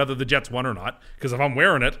immediately whether the Jets won or not. Because if I'm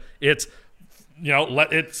wearing it, it's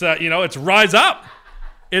it's rise up.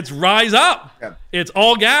 It's rise up. Yeah. It's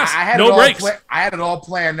all gas. I had no it all brakes. I had it all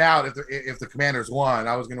planned out. If the Commanders won,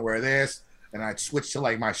 I was going to wear this. and I'd switch to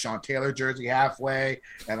like my Sean Taylor jersey halfway,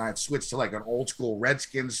 and I'd switch to like an old school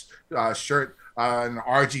Redskins shirt, an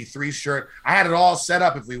RG3 shirt. I had it all set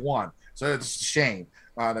up if we won. So it's a shame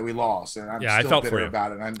that we lost, and I'm Yeah, I still felt bitter for you.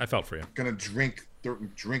 about it. I felt for you. Gonna drink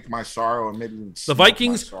my sorrow and maybe even The smoke my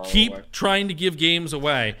Vikings sorrow keep away. trying to give games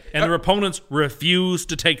away, and their opponents refuse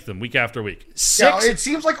to take them week after week. Yeah, it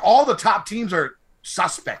seems like all the top teams are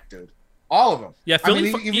suspect, dude. All of them. Yeah, Philly-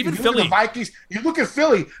 if even you look Philly. at the Vikings. You look at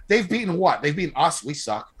Philly. They've beaten what? They've beaten us. We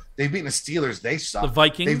suck. They've beaten the Steelers. They suck. The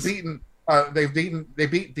Vikings? They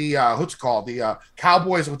beat the what's it called? The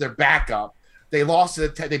Cowboys with their backup. They lost to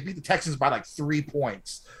they beat the Texans by like 3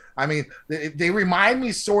 points. I mean, they remind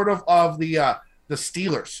me sort of the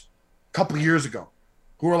Steelers a couple years ago,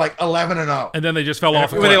 who were like 11-0. And then they just fell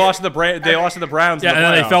off a When they cliff. lost to the Browns. Yeah, in and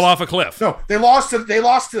the then they playoffs. fell off a cliff. No, they lost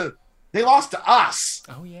to us.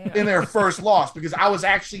 Oh yeah. In their first loss, because I was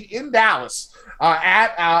actually in Dallas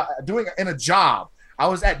doing in a job. I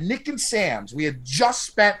was at Nick and Sam's. We had just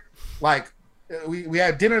spent we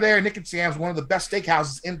had dinner there at Nick and Sam's, one of the best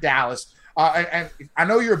steakhouses in Dallas. And I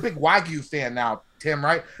know you're a big Wagyu fan now, Tim,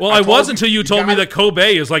 right? Well, I told was until you told me gotta- that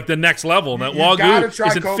Kobe is like the next level, and that you gotta Wagyu try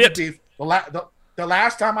isn't Kobe fit. beef. The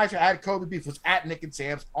last time I had Kobe beef was at Nick and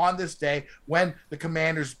Sam's on this day when the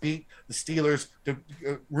Commanders beat the Steelers to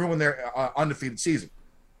ruin their undefeated season.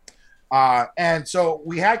 And so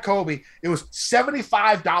we had Kobe. It was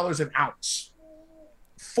 $75 an ounce,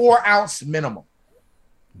 4 ounce minimum.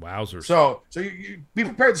 Wowzers. So you be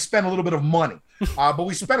prepared to spend a little bit of money. But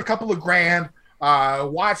we spent a couple of grand,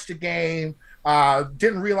 watched the game,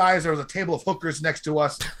 didn't realize there was a table of hookers next to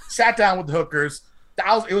us, sat down with the hookers.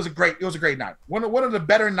 It was a great night. One of the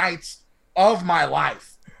better nights of my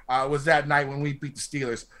life was that night when we beat the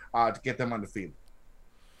Steelers to get them undefeated.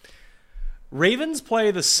 Ravens play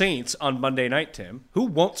the Saints on Monday night, Tim. Who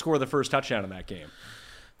won't score the first touchdown in that game?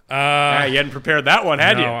 You hadn't prepared that one,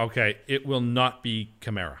 had no, you? okay. It will not be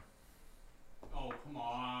Kamara. Oh, come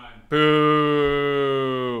on.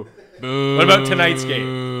 Boo. Boo. What about tonight's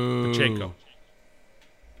game? Pacheco.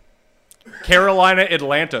 Carolina,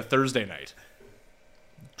 Atlanta, Thursday night.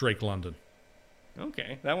 Drake London.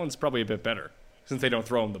 Okay, that one's probably a bit better since they don't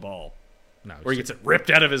throw him the ball. No, Or he gets it ripped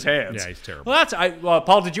out of his hands. Yeah, he's terrible. Well,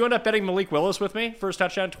 Paul, did you end up betting Malik Willis with me? First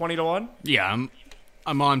touchdown, 20-1. Yeah,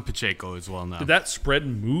 I'm on Pacheco as well now. Did that spread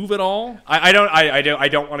move at all? I don't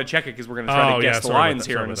want to check it because we're going to try Oh, to guess yeah, the sorry about lines that,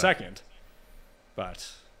 here sorry in a about that. second.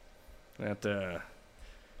 But that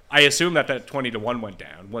I assume that 20-1 went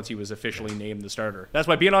down once he was officially named the starter. That's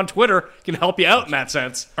why being on Twitter can help you out in that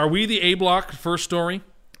sense. Are we the A block first story?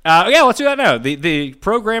 Yeah, let's do that now. The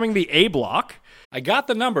programming the A block. I got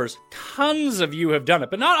the numbers. Tons of you have done it,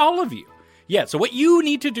 but not all of you. Yeah, so what you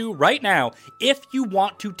need to do right now, if you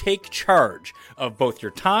want to take charge of both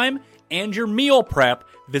your time and your meal prep,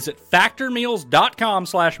 visit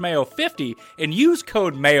factormeals.com/mayo50 and use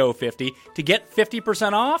code mayo50 to get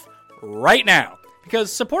 50% off right now.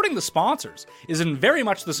 Because supporting the sponsors is in very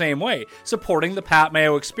much the same way supporting the Pat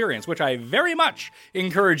Mayo experience, which I very much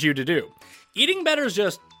encourage you to do. Eating better is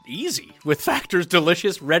just easy with Factor's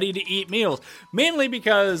delicious, ready-to-eat meals. Mainly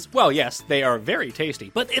because, well, yes, they are very tasty,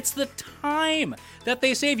 but it's the time that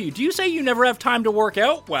they save you. Do you say you never have time to work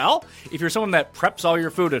out? Well, if you're someone that preps all your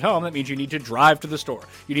food at home, that means you need to drive to the store.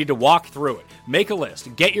 You need to walk through it, make a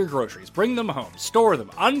list, get your groceries, bring them home, store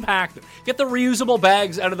them, unpack them, get the reusable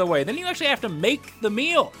bags out of the way. Then you actually have to make the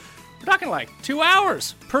meal. We're talking like 2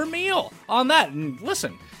 hours per meal on that. And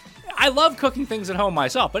listen, I love cooking things at home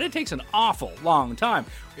myself, but it takes an awful long time.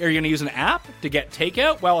 Are you going to use an app to get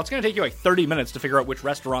takeout? Well, it's going to take you like 30 minutes to figure out which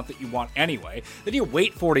restaurant that you want anyway. Then you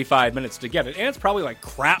wait 45 minutes to get it, and it's probably like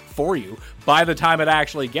crap for you by the time it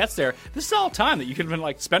actually gets there. This is all time that you could have been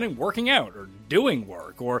like spending working out or doing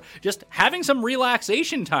work or just having some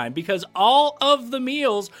relaxation time, because all of the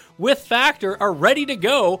meals with Factor are ready to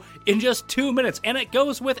go in just 2 minutes, and it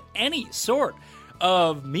goes with any sort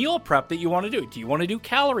of meal prep that you want to do. Do you want to do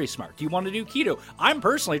Calorie Smart? Do you want to do keto? I'm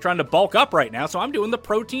personally trying to bulk up right now, so I'm doing the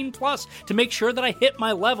Protein Plus to make sure that I hit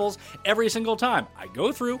my levels every single time. I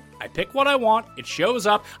go through, I pick what I want, it shows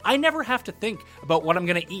up. I never have to think about what I'm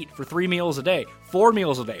going to eat for 3 meals a day, 4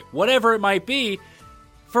 meals a day, whatever it might be,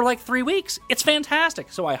 for like 3 weeks. It's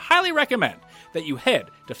fantastic. So I highly recommend that you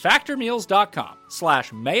head to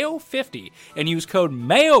factormeals.com/mayo50 and use code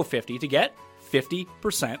mayo50 to get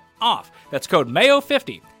 50% off. That's code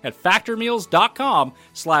mayo50 at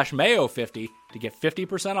factormeals.com/mayo50 to get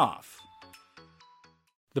 50% off.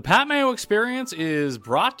 The Pat Mayo Experience is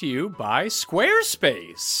brought to you by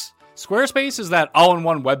Squarespace. Squarespace is that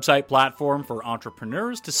all-in-one website platform for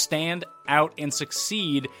entrepreneurs to stand out and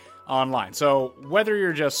succeed online. So whether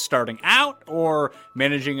you're just starting out or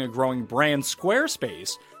managing a growing brand,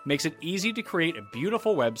 Squarespace makes it easy to create a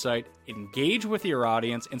beautiful website, engage with your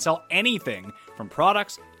audience, and sell anything from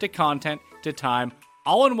products to content to time,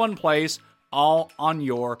 all in one place, all on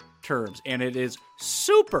your terms. And it is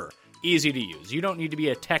super easy to use. You don't need to be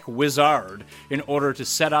a tech wizard in order to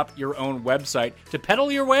set up your own website to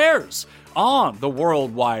peddle your wares on the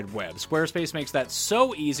World Wide Web. Squarespace makes that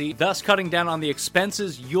so easy, thus cutting down on the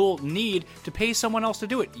expenses you'll need to pay someone else to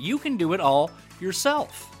do it. You can do it all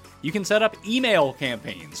yourself. You can set up email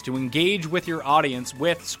campaigns to engage with your audience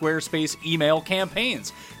with Squarespace email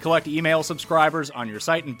campaigns. Collect email subscribers on your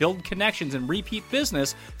site and build connections and repeat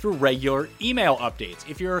business through regular email updates.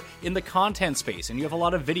 If you're in the content space and you have a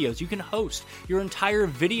lot of videos, you can host your entire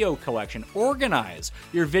video collection, organize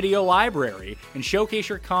your video library, and showcase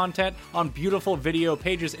your content on beautiful video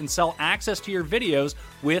pages and sell access to your videos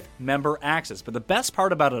with member access. But the best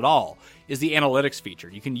part about it all is the analytics feature.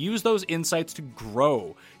 You can use those insights to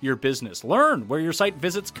grow your business. Learn where your site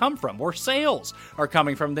visits come from, where sales are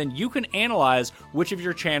coming from. Then you can analyze which of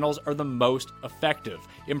your channels are the most effective.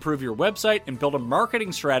 Improve your website and build a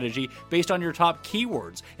marketing strategy based on your top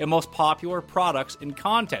keywords and most popular products and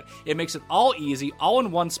content. It makes it all easy, all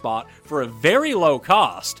in one spot for a very low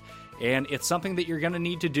cost. And it's something that you're going to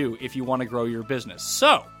need to do if you want to grow your business.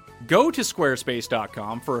 So, go to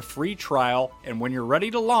squarespace.com for a free trial, and when you're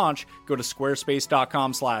ready to launch, go to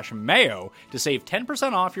squarespace.com/mayo to save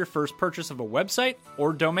 10% off your first purchase of a website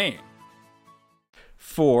or domain.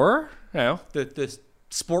 For the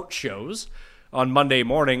sports shows on Monday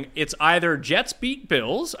morning, it's either Jets beat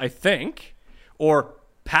Bills, I think, or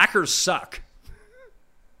Packers suck.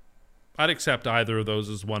 I'd accept either of those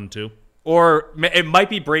as 1-2. Or it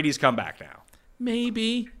might be Brady's comeback now.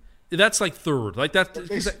 Maybe. That's like third. Like that.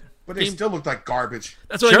 But they still look like garbage.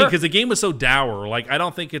 That's what I mean, because the game was so dour. Like, I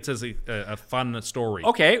don't think it's as a fun story.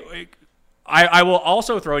 Okay. I will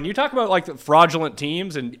also throw in, you talk about like the fraudulent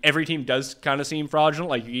teams, and every team does kind of seem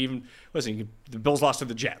fraudulent. Like, the Bills lost to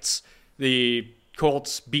the Jets. The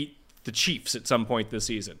Colts beat the Chiefs at some point this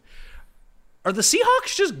season. Are the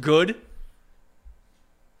Seahawks just good?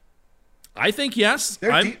 I think yes.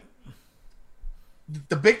 The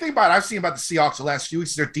big thing I've seen about the Seahawks the last few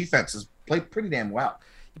weeks is their defense has played pretty damn well.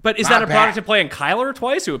 But is that a product of playing Kyler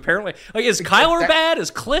twice? Who apparently, like, is Kyler bad? Is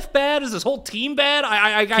Cliff bad? Is this whole team bad?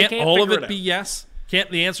 I can't all of figure it be yes? Can't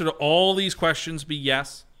the answer to all these questions be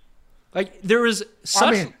yes? Like, there is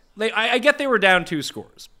such. I get they were down 2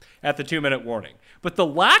 scores at the 2-minute warning, but the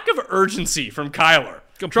lack of urgency from Kyler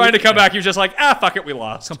trying to come back, you're just like, fuck it, we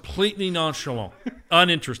lost. Completely nonchalant,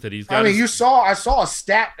 uninterested. I saw a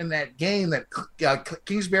stat in that game that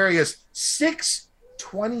Kingsbury is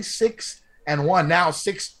 6-26-1, now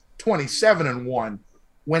 6-27-1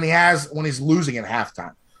 when he's losing at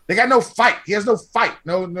halftime. They got no fight. He has no fight.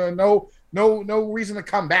 No reason to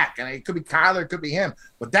come back. And it could be Kyler, it could be him,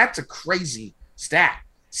 but that's a crazy stat.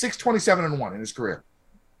 6-27-1 in his career.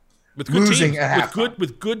 With good losing teams, at halftime.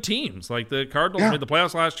 with good teams. Like the Cardinals made the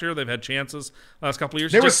playoffs last year. They've had chances last couple of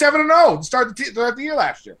years. They were 7-0 to start the year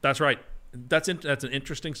last year. That's right. That's an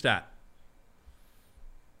interesting stat.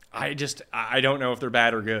 I don't know if they're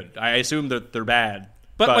bad or good. I assume that they're bad.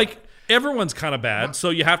 But like, everyone's kind of bad, so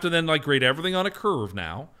you have to then like grade everything on a curve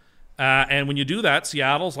now. And when you do that,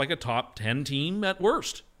 Seattle's like a top 10 team at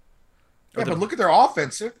worst. Yeah, but look at their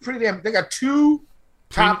offense. They're pretty damn. They got 2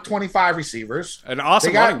 top 25 receivers. An awesome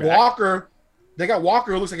They got running back. Walker. They got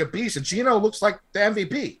Walker, who looks like a beast, and Geno looks like the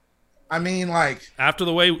MVP. I mean, like, after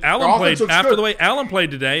the way Allen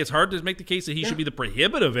played today, it's hard to make the case that he should be the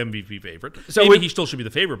prohibitive MVP favorite. So maybe he still should be the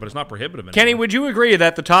favorite, but it's not prohibitive anymore. Kenny, would you agree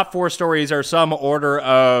that the top 4 stories are some order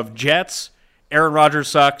of Jets, Aaron Rodgers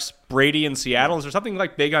sucks, Brady, and Seattle? Is there something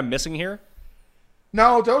like big I'm missing here?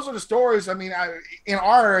 No, those are the stories. I mean, in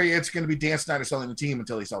our area, it's going to be Dan Snyder selling the team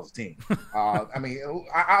until he sells the team. I mean,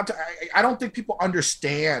 I don't think people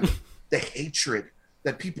understand the hatred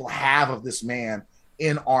that people have of this man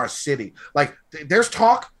in our city. Like, there's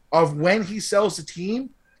talk of when he sells the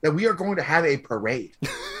team that we are going to have a parade.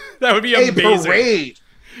 That would be amazing. A parade.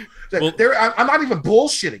 Well, I'm not even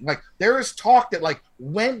bullshitting. Like, there is talk that, like,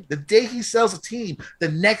 when the day he sells a team, the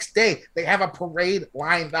next day they have a parade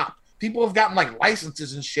lined up. People have gotten like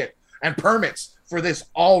licenses and shit and permits for this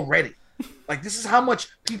already. Like, this is how much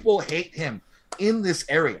people hate him in this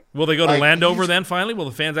area. Will they go to Landover then finally? Will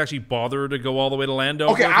the fans actually bother to go all the way to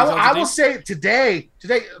Landover? Okay, I will say today,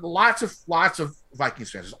 lots of Vikings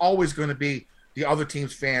fans. There's always going to be the other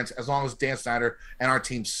team's fans as long as Dan Snyder and our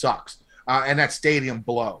team sucks. And that stadium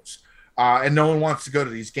blows. And no one wants to go to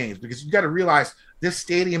these games because you got to realize this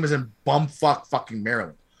stadium is in bumfuck fucking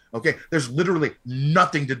Maryland. Okay, there's literally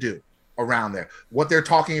nothing to do around there. What they're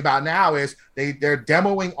talking about now is they're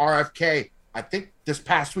demoing RFK. I think this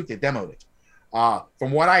past week they demoed it.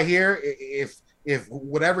 From what I hear, if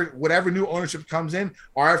whatever new ownership comes in,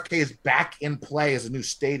 RFK is back in play as a new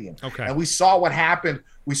stadium. Okay. And we saw what happened.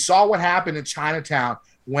 We saw what happened in Chinatown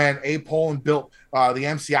when Abe Pollin built the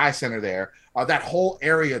MCI Center there. That whole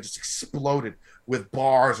area just exploded with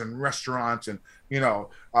bars and restaurants and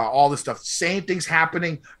all this stuff. Same things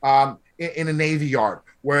happening in a Navy Yard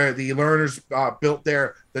where the learners built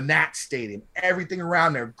the Nat Stadium. Everything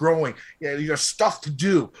around there growing. There's stuff to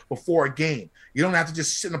do before a game. You don't have to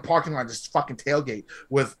just sit in the parking lot, just fucking tailgate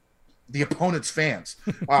with the opponent's fans.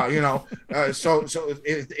 So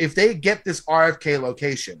if they get this RFK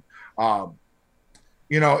location, and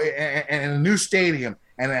a new stadium,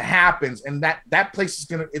 and it happens, and that place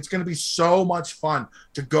is gonna be so much fun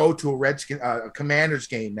to go to a Commanders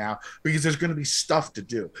game now, because there's gonna be stuff to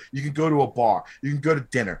do. You can go to a bar, you can go to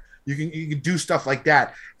dinner, you can do stuff like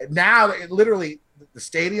that. Now, literally, the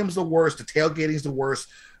stadium's the worst, the tailgating's the worst.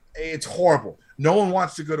 It's horrible. No one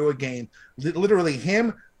wants to go to a game. Literally,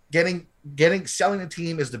 him selling the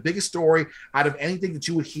team is the biggest story out of anything that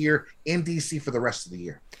you would hear in DC for the rest of the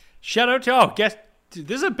year. Shout out to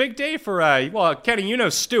this is a big day for Kenny,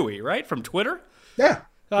 Stewie, right, from Twitter. Yeah.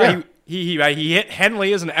 He hit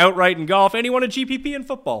Henley as an outright in golf, and he won a GPP in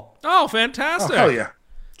football. Oh, fantastic! Oh, hell yeah!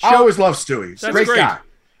 I always love Stewie. That's Great great. guy.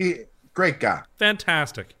 Great guy.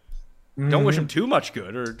 Fantastic. Don't wish him too much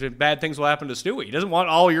good, or bad things will happen to Stewie. He doesn't want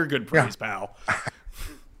all your good praise, pal.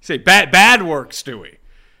 Say bad work, Stewie,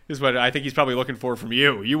 is what I think he's probably looking for from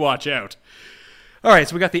you. You watch out. All right,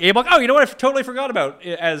 so we got the A block. Oh, you know what I totally forgot about?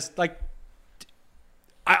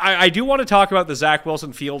 I do want to talk about the Zach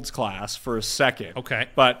Wilson Fields class for a second. Okay.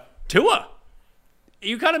 But Tua,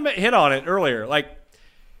 you kind of hit on it earlier. Like,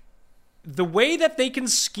 the way that they can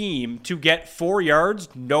scheme to get 4 yards,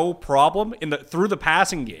 no problem, through the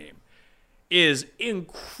passing game is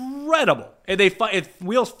incredible. And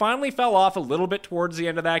wheels finally fell off a little bit towards the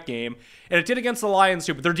end of that game, and it did against the Lions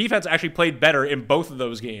too, but their defense actually played better in both of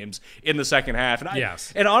those games in the second half.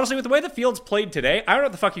 And honestly, with the way the Fields played today, I don't know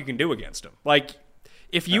what the fuck you can do against them. Like,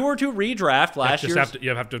 if you were to redraft last year,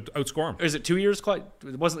 you have to outscore them. Is it 2 years?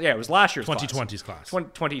 It wasn't. Yeah, it was last year's 2020's class.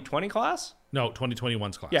 2020 class? No,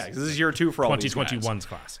 2021's class. Yeah, because this is year 2 for all these guys. 2021's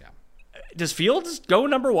class. Yeah. Does Fields go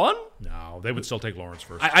number 1? No, they would still take Lawrence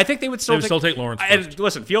first. I think they would still take Lawrence first. And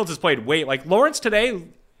listen, Fields has played Lawrence today.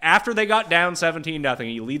 After they got down 17-0,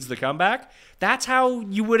 he leads the comeback. That's how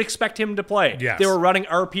you would expect him to play. Yes. They were running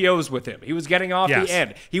RPOs with him. He was getting off the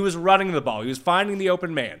end. He was running the ball. He was finding the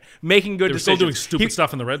open man, making good decisions. Still doing stupid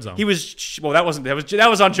stuff in the red zone. He was that was on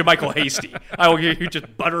JaMychal Hasty. I will give you just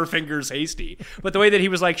Butterfingers Hasty. But the way that he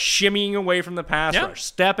was like shimmying away from the pass rush,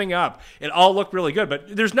 stepping up, it all looked really good.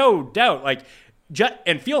 But there's no doubt,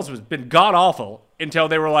 and Fields has been god awful until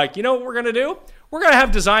they were like, you know what we're gonna do? We're going to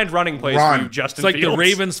have designed running plays for you, Justin Fields. It's like Fields. the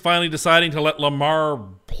Ravens finally deciding to let Lamar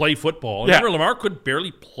play football. Remember, Lamar could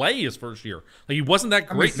barely play his first year. Like, he wasn't that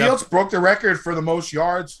great. Fields broke the record for the most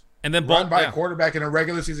yards and then run by a quarterback in a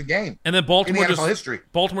regular season game. And then Baltimore in the NFL history.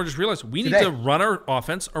 Baltimore just realized we need to run our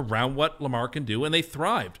offense around what Lamar can do, and they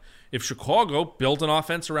thrived. If Chicago built an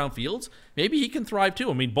offense around Fields, maybe he can thrive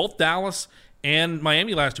too. I mean, both Dallas and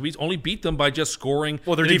Miami last 2 weeks only beat them by just scoring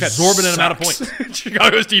their an exorbitant amount of points.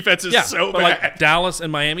 Chicago's defense is so bad. Like Dallas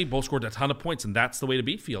and Miami both scored a ton of points, and that's the way to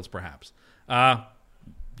beat Fields, perhaps. I'm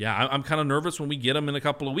kind of nervous when we get them in a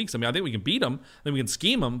couple of weeks. I mean, I think we can beat them, then we can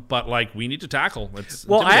scheme them, but we need to tackle. It's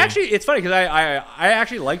funny because I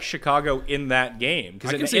actually like Chicago in that game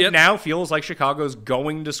because it now feels like Chicago's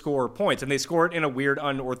going to score points, and they score it in a weird,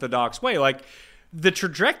 unorthodox way. Like, the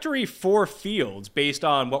trajectory for Fields, based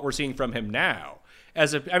on what we're seeing from him now,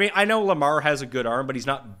 I know Lamar has a good arm, but he's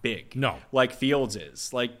not big. No. Like Fields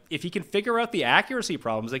is. Like, if he can figure out the accuracy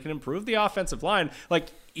problems, they can improve the offensive line. Like,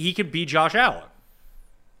 he could be Josh Allen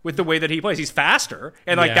with the way that he plays. He's faster,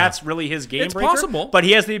 and that's really his game breaker. It's possible. But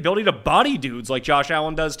he has the ability to body dudes like Josh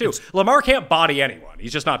Allen does too. Lamar can't body anyone.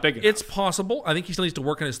 He's just not big enough. It's possible. I think he still needs to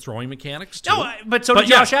work on his throwing mechanics too. No, but so did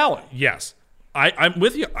Josh Allen. Yes. I'm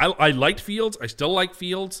with you. I liked Fields. I still like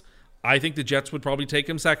Fields. I think the Jets would probably take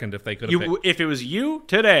him second if they could have picked. If it was you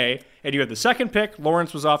today and you had the second pick,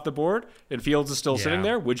 Lawrence was off the board, and Fields is still sitting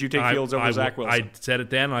there, would you take Fields over Zach Wilson? I said it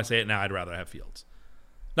then, and I say it now. I'd rather have Fields.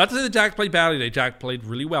 Not to say that Jack played badly today. Jack played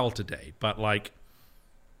really well today. But, I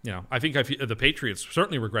think the Patriots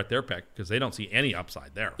certainly regret their pick because they don't see any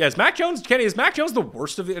upside there. Yeah, is Mac Jones the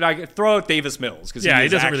worst of the... And I throw out Davis Mills because he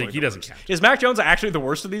doesn't count. Is Mac Jones actually the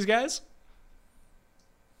worst of these guys?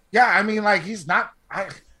 Yeah, I mean, he's not. I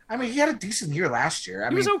I mean, he had a decent year last year.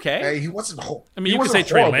 He was okay. He wasn't. I mean, he you could say wasn't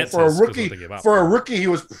Trey horrible. Lance For a is 'cause rookie. what they gave up. For a rookie, he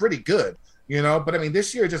was pretty good. But I mean,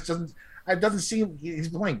 this year just doesn't. It doesn't seem he's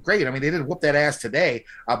playing great. I mean, they didn't whoop that ass today,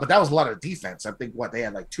 but that was a lot of defense. I think they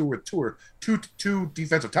had like two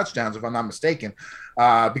defensive touchdowns, if I'm not mistaken,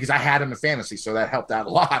 because I had him in fantasy, so that helped out a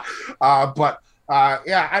lot.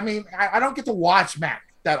 Yeah, I mean, I don't get to watch Mac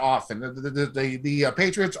that often. The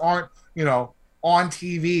Patriots aren't on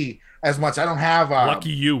TV as much. I don't have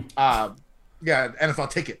Lucky you.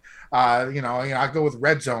 NFL ticket. I go with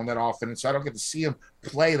Red Zone that often, and so I don't get to see him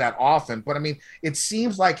play that often. But I mean, it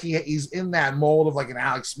seems like he's in that mold of like an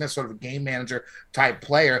Alex Smith, sort of a game manager type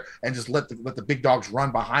player, and just let the big dogs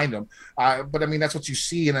run behind him. But I mean, that's what you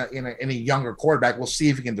see in a younger quarterback. We'll see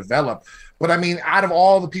if he can develop. But I mean, out of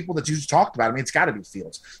all the people that you just talked about, I mean, it's got to be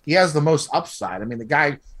Fields. He has the most upside. I mean, the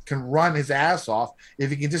guy can run his ass off if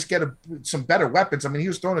he can just get some better weapons. I mean, he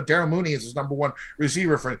was throwing to Darren Mooney as his number one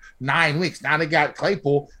receiver for 9 weeks. Now they got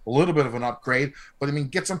Claypool, a little bit of an upgrade, but I mean,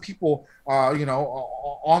 get some people,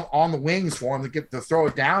 on the wings for him to throw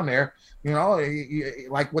it down there.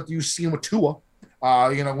 Like what you've seen with Tua.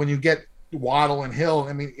 When you get Waddle and Hill,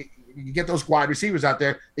 I mean, you get those wide receivers out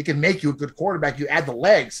there, it can make you a good quarterback. You add the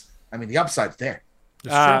legs. I mean, the upside's there.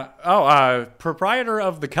 Proprietor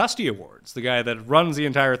of the Custy Awards, the guy that runs the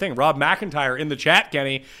entire thing, Rob McIntyre, in the chat,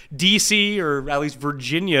 Kenny, DC or at least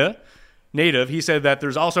Virginia native, he said that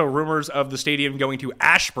there's also rumors of the stadium going to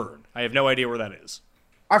Ashburn. I have no idea where that is.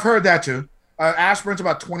 I've heard that too. Ashburn's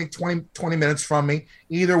about 20 minutes from me.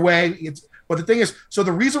 Either way, but the thing is, so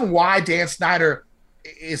the reason why Dan Snyder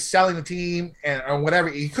is selling the team or whatever,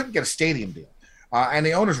 he couldn't get a stadium deal. And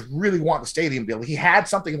the owners really want the stadium deal. He had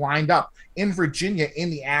something lined up in Virginia in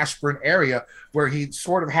the Ashburn area where he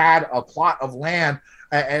sort of had a plot of land.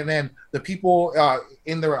 And then the people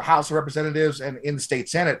in the House of Representatives and in the state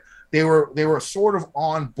Senate, they were sort of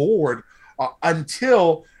on board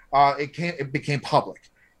until it became public.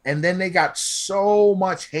 And then they got so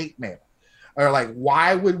much hate mail. Or like,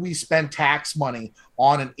 why would we spend tax money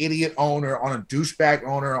on an idiot owner, on a douchebag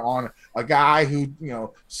owner, on a guy who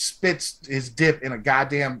spits his dip in a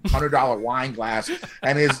goddamn $100 wine glass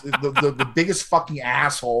and is the biggest fucking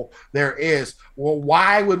asshole there is? Well,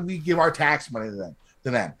 why would we give our tax money to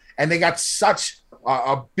them? And they got such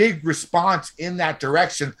a big response in that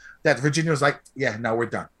direction that Virginia was like, yeah, no, we're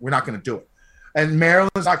done. We're not going to do it. And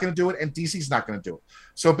Maryland's not going to do it, and DC's not going to do it.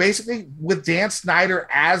 So basically, with Dan Snyder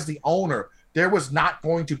as the owner, there was not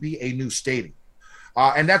going to be a new stadium.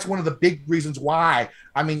 And that's one of the big reasons why.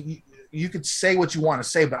 I mean, you could say what you want to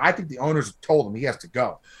say, but I think the owners told him he has to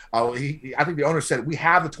go. I think the owner said, we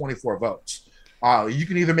have the 24 votes. You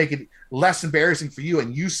can either make it less embarrassing for you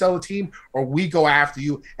and you sell the team, or we go after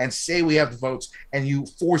you and say we have the votes and you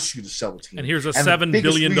force you to sell the team. And here's a $7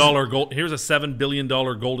 billion gold. Here's a $7 billion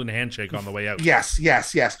golden handshake on the way out. Yes.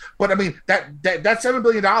 But I mean, that $7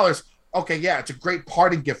 billion. Okay, yeah, it's a great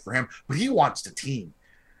parting gift for him, but he wants the team.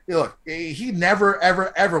 Look, he never,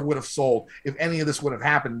 ever, ever would have sold if any of this would have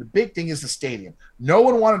happened. The big thing is the stadium. No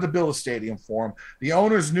one wanted to build a stadium for him. The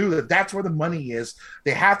owners knew that that's where the money is.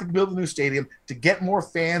 They have to build a new stadium to get more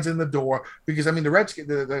fans in the door because, I mean,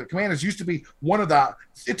 the Commanders used to be one of the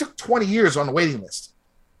 – it took 20 years on the waiting list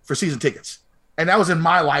for season tickets, and that was in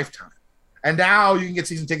my lifetime. And now you can get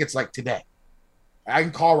season tickets like today. I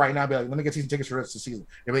can call right now and be like, let me get season tickets for the rest of the season.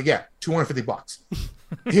 They'll be like, yeah, $250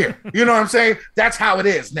 here. You know what I'm saying? That's how it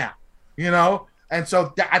is now, And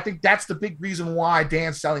so I think that's the big reason why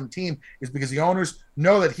Dan's selling the team is because the owners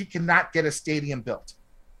know that he cannot get a stadium built.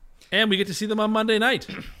 And we get to see them on Monday night.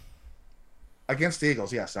 Against the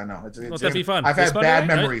Eagles, yes, I know. That'd be fun. I've had bad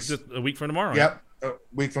memories. Just a week from tomorrow. Yep, a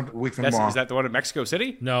week from tomorrow. Is that the one in Mexico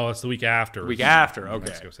City? No, it's the week after. Week after, okay.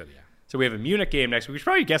 Mexico City, yeah. So we have a Munich game next week. We should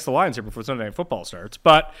probably guess the lines here before Sunday Night Football starts.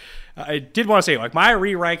 But I did want to say, like, my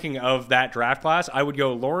re-ranking of that draft class, I would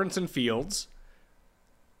go Lawrence and Fields.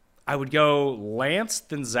 I would go Lance,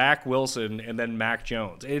 then Zach Wilson, and then Mac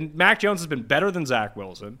Jones. And Mac Jones has been better than Zach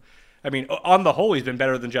Wilson. I mean, on the whole, he's been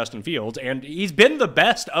better than Justin Fields. And he's been the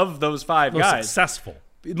best of those five guys.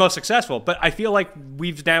 Most successful. But I feel like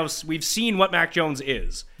we've seen what Mac Jones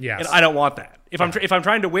is. Yes. And I don't want that. If I'm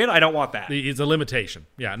trying to win, I don't want that. It's a limitation.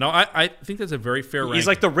 Yeah. No, I think that's a very fair ranking. He's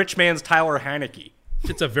like the rich man's Tyler Heineke.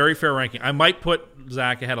 It's a very fair ranking. I might put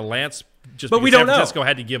Zach ahead of Lance just but because we don't San Francisco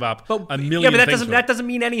had to give up a million Yeah, but things that doesn't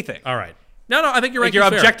mean anything. All right. No, I think you're right. You're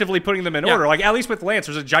objectively putting them in order. Like, at least with Lance,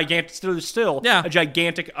 there's a gigantic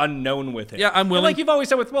unknown with him. Yeah, I'm willing. And like you've always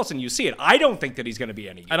said with Wilson, you see it. I don't think that he's going to be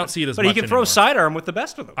any good. I don't see it as much much But he can throw sidearm with the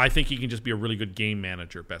best of them. I think he can just be a really good game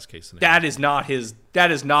manager, best case scenario. That is not his.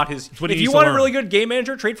 If you want a really good game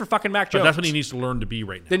manager, trade for fucking Mac Jones. But that's what he needs to learn to be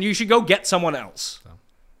right now. Then you should go get someone else.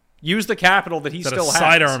 Use the capital that he Instead still of has.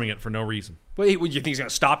 side-arming it for no reason. Wait, you think he's going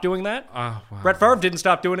to stop doing that? Wow. Brett Favre didn't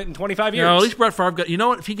stop doing it in 25 years. No, at least Brett Favre got. You know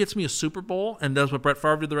what? If he gets me a Super Bowl and does what Brett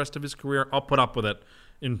Favre did the rest of his career, I'll put up with it.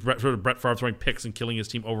 In Brett Favre throwing picks and killing his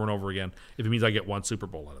team over and over again, if it means I get one Super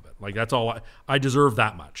Bowl out of it, like that's all. I deserve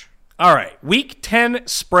that much. All right, Week 10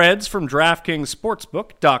 spreads from DraftKings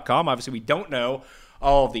Sportsbook.com. Obviously, we don't know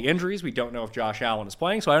all of the injuries. We don't know if Josh Allen is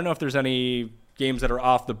playing, so I don't know if there's any games that are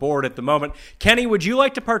off the board at the moment. Kenny, would you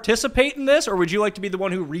like to participate in this, or would you like to be the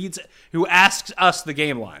one who asks us the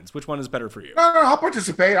game lines? Which one is better for you? No, I'll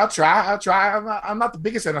participate. I'll try. I'm not the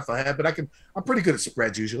biggest NFL head, but I'm pretty good at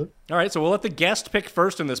spreads usually. All right, so we'll let the guest pick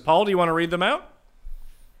first in this. Paul, do you want to read them out?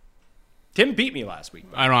 Tim beat me last week.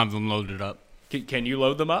 I don't have them loaded up. Can you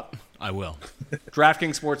load them up? I will.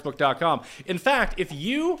 DraftKingsSportsbook.com. In fact, if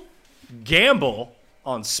you gamble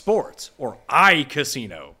on sports or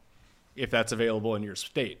iCasino, if that's available in your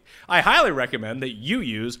state, I highly recommend that you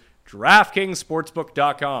use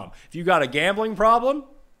DraftKingsSportsbook.com. If you got a gambling problem,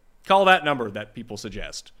 call that number that people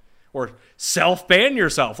suggest. Or self-ban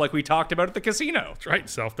yourself like we talked about at the casino. That's right,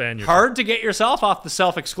 self-ban yourself. Hard to get yourself off the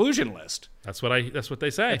self-exclusion list. That's what they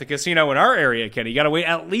say. At the casino in our area, Kenny, you got to wait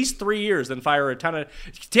at least 3 years, then fire a ton of.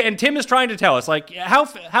 And Tim is trying to tell us, like, how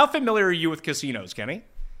familiar are you with casinos, Kenny?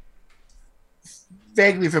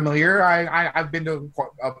 Vaguely familiar. I've been to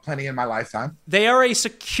plenty in my lifetime. They are a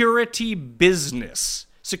security business.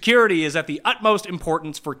 Security is at the utmost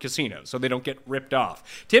importance for casinos, so they don't get ripped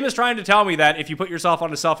off. Tim is trying to tell me that if you put yourself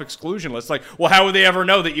on a self-exclusion list, like, well, how would they ever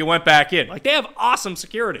know that you went back in? Like, they have awesome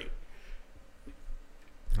security.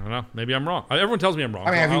 I don't know. Maybe I'm wrong. Everyone tells me I'm wrong.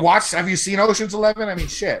 I mean, have you seen Ocean's 11? I mean,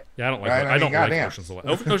 shit. Yeah, I don't like. Right? I don't like goddamn. Ocean's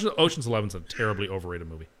 11. Ocean's 11's a terribly overrated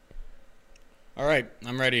movie. All right,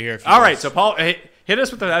 I'm ready here. All right, so Paul, hit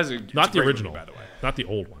us with the. Not the original, movie, by the way. Not the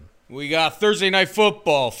old one. We got Thursday Night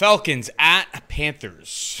Football, Falcons at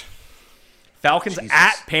Panthers. Falcons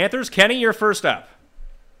at Panthers. Kenny, you're first up.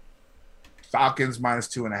 Falcons minus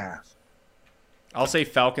 2.5. I'll say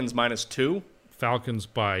Falcons -2. Falcons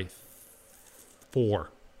by 4.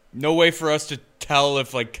 No way for us to tell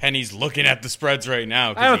if like Kenny's looking at the spreads right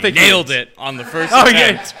now. I don't he think he nailed is. it on the first. Oh,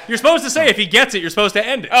 attempt. yeah. You're supposed to say if he gets it, you're supposed to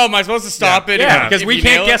end it. Oh, am I supposed to stop it? Yeah, if- because if we you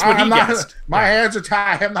can't nail guess it? what he guessed. My hands are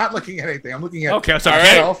tied. I'm not looking at anything. I'm looking at Okay, so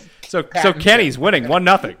myself. so Kenny's winning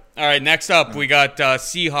 1-0. All right, next up we got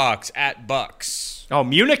Seahawks at Bucks. Oh,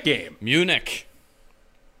 Munich game. Munich.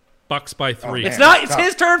 Bucks by 3. It's man. not. It's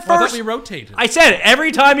his turn I thought first. we rotated. I said it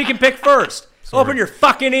every time you can pick first. Open your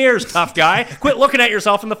fucking ears, tough guy. Quit looking at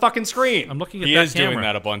yourself in the fucking screen. I'm looking at He that is camera. doing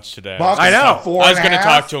that a bunch today. Bucks I know. 4.5. I was going to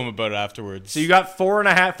talk to him about it afterwards. So you got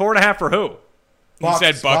 4.5. 4.5 for who? He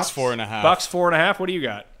said Bucks 4.5. Bucks 4.5. What do you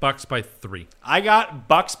got? Bucks by 3. I got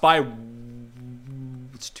Bucks by.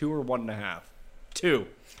 It's 2 or 1.5. 2.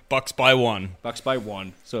 Bucks by 1. Bucks by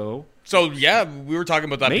 1. So Yeah, we were talking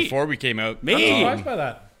about that Me. before we came out. Me. I'm surprised by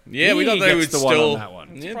that. Yeah, we He thought they would gets the one still. on that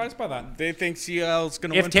one. Yeah, Surprised by that. they think Seattle's going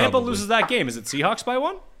to win. if Tampa probably. loses that game, is it Seahawks by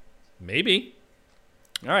 1? Maybe.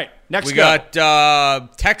 All right. Next We go.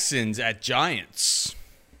 got Texans at Giants.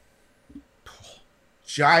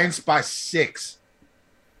 Giants by 6.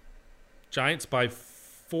 Giants by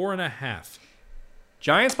 4.5.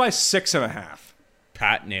 Giants by 6.5.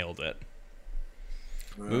 Pat nailed it.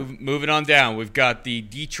 Moving on down, we've got the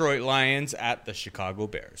Detroit Lions at the Chicago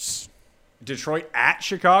Bears. Detroit at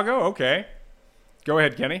Chicago. Okay. Go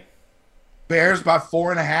ahead, Kenny. Bears by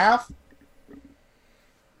 4.5.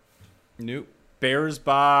 Nope. Bears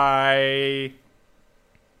by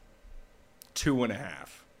 2.5.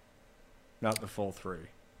 Not the full 3.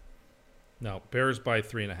 No, Bears by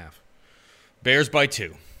 3.5. Bears by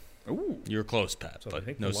 2. Ooh. You're close, Pat. So but I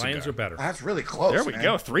think no the Lions cigar. are better. That's really close. There we man.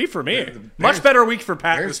 go. 3 for me. Bears- Much better week for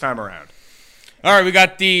Pat Bears- this time around. All right, we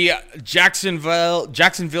got the Jacksonville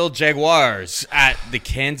Jaguars at the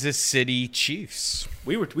Kansas City Chiefs.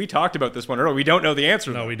 We talked about this one earlier. We don't know the answer.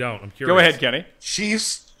 No, though. we don't. I'm curious. Go ahead, Kenny.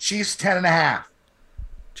 Chiefs 10.5.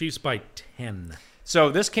 Chiefs by 10. So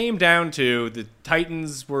this came down to the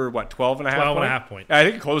Titans were what 12.5 12.5 point. I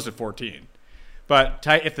think it closed at 14. But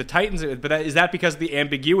if the Titans, is that because of the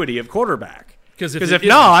ambiguity of quarterback? Because if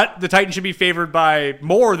not, the Titans should be favored by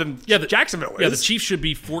more than the Jacksonville is. Yeah, the Chiefs should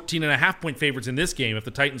be 14.5 point favorites in this game if the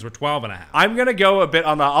Titans were 12.5. I'm gonna go a bit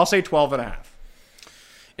on the. I'll say 12.5.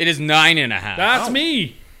 It is 9.5. That's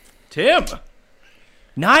me. Tim.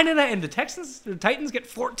 9.5, and the Titans get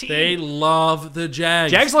 14. They love the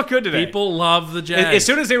Jags. Jags look good today. People love the Jags. As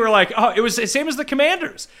soon as they were like, oh, it was the same as the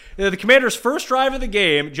Commanders. The Commanders' first drive of the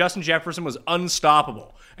game, Justin Jefferson was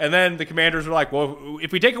unstoppable. And then the Commanders were like, well,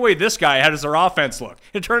 if we take away this guy, how does our offense look?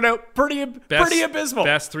 It turned out pretty abysmal.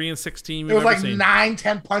 Best 3-16 It we've was ever like seen.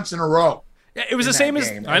 9-10 punts in a row. It was the that same as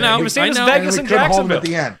game. I know. It was the same as I know. Vegas And and we couldn't hold him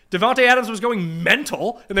Jacksonville. at the end. Devontae Adams was going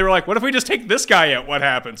mental, and they were like, "What if we just take this guy out? What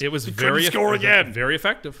happens?" It was He very couldn't score again. Very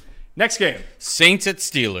effective. Next game. Saints at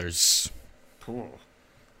Steelers.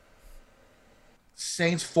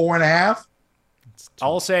 Saints 4.5.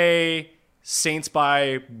 I'll say Saints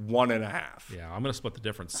by 1.5. Yeah, I'm going to split the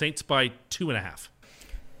difference. Saints by 2.5.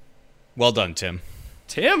 Well done, Tim.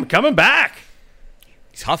 Tim coming back.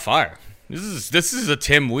 He's hot fire. This is a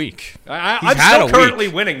Tim week. I'm had still a currently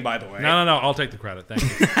week. winning, by the way. No. I'll take the credit. Thank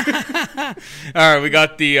you. All right, we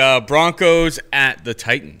got the Broncos at the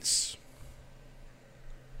Titans.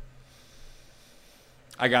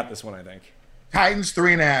 I got this one, I think. Titans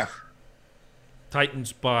 3.5.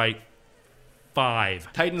 Titans by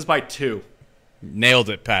 5. Titans by 2. Nailed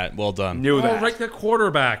it, Pat. Well done. Knew Oh, that. right, the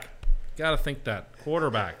quarterback. Got to think that.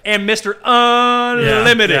 Quarterback. And Mr.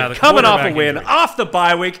 Unlimited Yeah, the coming off a quarterback win, injury. off the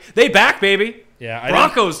bye week. They back, baby. Yeah,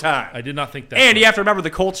 Broncos time. I did not think that. And you have to remember the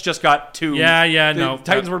Colts just got 2. Yeah, the no.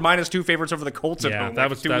 Titans were -2 favorites over the Colts at Yeah, home that like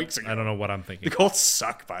was 2 weeks ago. I don't know what I'm thinking. The Colts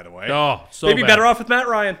suck, by the way. Oh, so They'd be bad. better off with Matt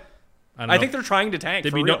Ryan. don't I know. think they're trying to tank. They'd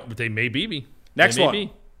For be real. no, but they may be. Next They may one.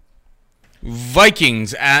 be.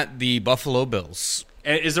 Vikings at the Buffalo Bills.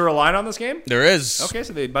 And is there a line on this game? There is. Okay,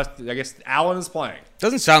 so they must. I guess Allen is playing.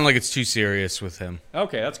 Doesn't sound like it's too serious with him.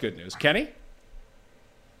 Okay, that's good news. Kenny?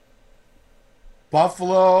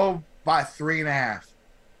 Buffalo by 3.5.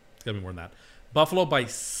 It's got to be more than that. Buffalo by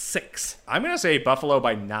 6. I'm going to say Buffalo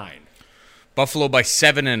by 9. Buffalo by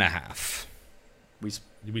 7.5. We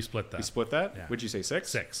split that. We split that? Yeah. Would you say 6?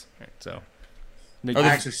 6. Okay, so. I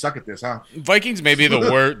actually suck at this, huh? Vikings may be the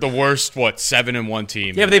worst 7-1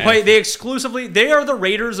 team. Yeah, but they exclusively. They are the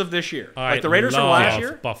Raiders of this year. Like the Raiders from last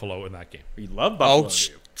year. Buffalo in that game. We love Buffalo.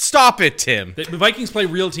 Oh, stop it, Tim. The Vikings play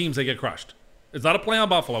real teams. They get crushed. It's not a play on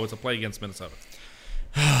Buffalo. It's a play against Minnesota.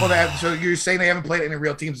 Well, so you're saying they haven't played any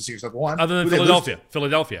real teams this year? So one, Other than who they lose Philadelphia.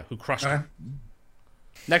 Philadelphia, who crushed to? them.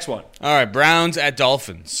 Next one. All right, Browns at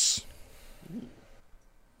Dolphins.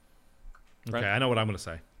 Okay, I know what I'm going to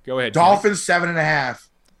say. Go ahead. Kenny. Dolphins 7.5.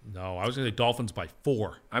 No, I was going to say Dolphins by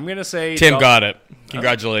 4. I'm going to say. Tim got it.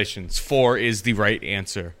 Congratulations. 4 is the right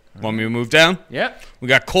answer. Want me to move down? Yeah. We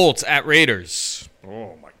got Colts at Raiders.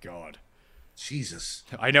 Oh, my God. Jesus.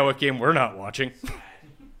 I know what game we're not watching.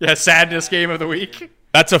 Yeah, sadness game of the week.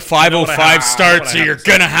 That's a what I 5:05 have- start, what I so have you're to say.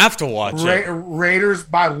 going to have to watch it. Raiders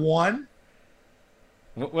by 1.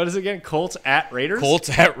 What is it again? Colts at Raiders? Colts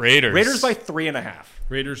at Raiders. Raiders by 3.5.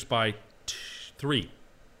 Raiders by 3.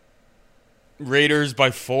 Raiders by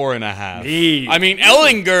 4.5. Me. I mean,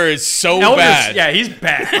 Ellinger is so Elvis, bad. yeah, he's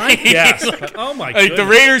bad. Yes. Oh, my Like, goodness. the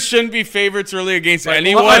Raiders shouldn't be favorites really against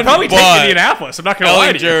anyone. I'd probably take but Indianapolis. I'm not going to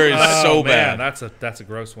lie to you. Ellinger is Oh, so man, bad. that's a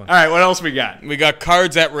gross one. All right, what else we got? We got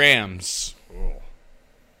Cards at Rams.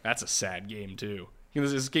 That's a sad game, too.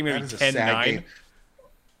 This game going That to is be a sad 10-9. game.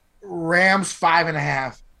 Rams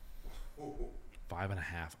 5.5. 5.5.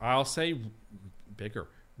 I'll say bigger.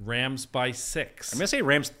 Rams by 6. I'm going to say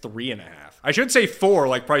Rams 3.5. I should say 4,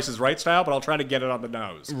 like Price is Right style, but I'll try to get it on the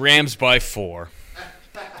nose. Rams by 4.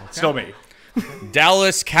 Still me.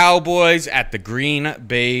 Dallas Cowboys at the Green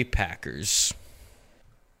Bay Packers.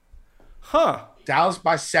 Huh. Dallas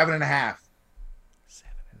by 7.5.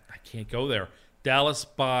 I can't go there. Dallas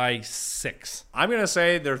by 6. I'm going to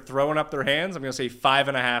say they're throwing up their hands. I'm going to say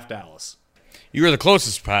 5.5 Dallas. You were the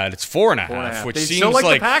closest, Pat. It's 4.5, 4.5. which They seems still like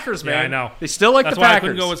like the Packers, man. Yeah, I know. They still like That's the why Packers. I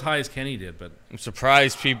couldn't go as high as Kenny did, but I'm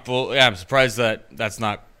surprised people. Yeah, I'm surprised that that's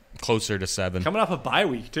not closer to 7. Coming off a bye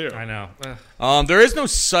week, too. I know. There is no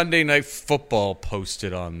Sunday Night Football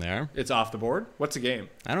posted on there. It's off the board. What's the game?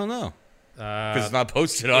 I don't know because it's not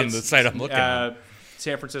posted on the site I'm looking at.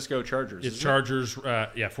 San Francisco Chargers. It's isn't it? Chargers,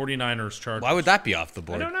 49ers, Chargers. Why would that be off the I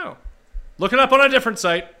board? don't know. Look it up on a different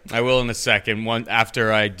site. I will in a second. One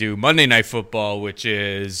after I do Monday Night Football, which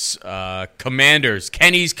is Commanders,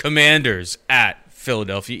 Kenny's Commanders at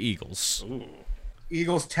Philadelphia Eagles.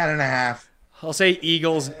 Eagles 10.5. I'll say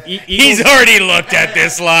Eagles. He's already looked at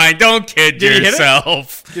this line. Don't kid Did he hit it?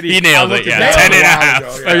 yourself. Did He he- nailed I it. looked Yeah, at that 10 and a a while half.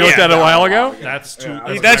 ago, Oh, you looked at it a while ago? That's too.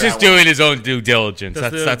 That's just doing his own due diligence.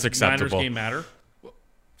 Does the That's Niners acceptable. game matter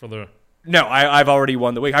for the? No, I've already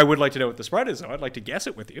won the week. I would like to know what the spread is, though. I'd like to guess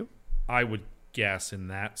it with you. I would guess in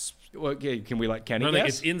that. Well, can we let Kenny No, guess?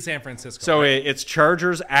 it's in San Francisco. So right? it's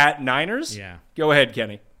Chargers at Niners? Yeah. Go ahead,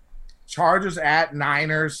 Kenny. Chargers at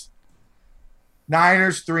Niners.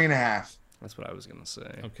 Niners 3.5. That's what I was going to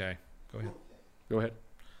say. Okay, go ahead. Go ahead.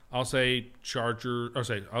 I'll say I'll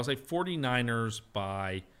say 49ers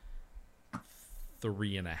by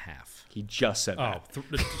 3.5. He just said Oh,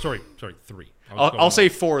 that. sorry, 3. I'll say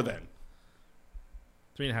 4 then.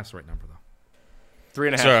 3.5 is the right number though.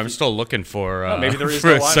 3.5. Sorry, I'm still looking for maybe there is for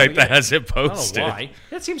no a line site in the that game. has it I don't posted. know why.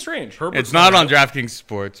 That seems strange. Herbert's It's not on out. DraftKings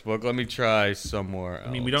Sportsbook. Let me try somewhere else.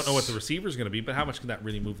 I mean, we don't know what the receiver's going to be, but how much can that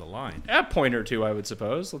really move the line? A point or two, I would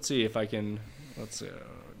suppose. Let's see if I can. Let's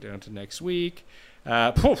down to next week.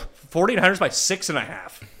 49ers by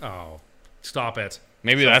 6.5. Oh, stop it.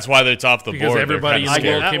 Maybe that's why it's off the Because board. everybody in They're the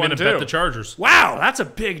kinda world that came one in and too. bet the Chargers. Wow, that's a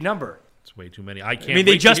big number. It's way too many. I can't. I mean,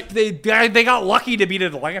 they wait just to they got lucky to beat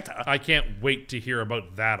Atlanta. I can't wait to hear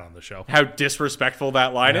about that on the show. How disrespectful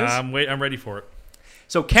that line is. I'm ready for it.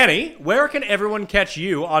 So, Kenny, where can everyone catch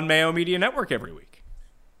you on Mayo Media Network every week?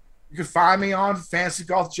 You can find me on Fantasy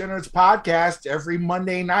Golf Degenerates podcast every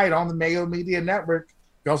Monday night on the Mayo Media Network. You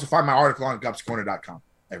can also find my article on gupscorner.com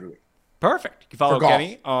every week. Perfect. You can follow For golf.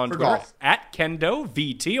 Kenny on For Twitter golf. at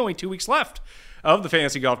KendoVT. Only 2 weeks left of the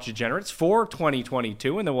Fantasy Golf Degenerates for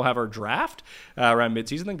 2022, and then we'll have our draft around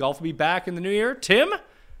midseason. Then golf will be back in the new year. Tim,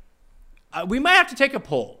 we might have to take a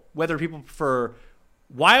poll whether people prefer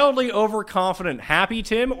wildly overconfident happy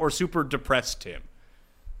Tim or super depressed Tim.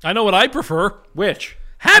 I know what I prefer. Which?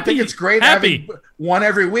 Happy. I think it's great Happy. having one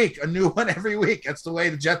every week, a new one every week. That's the way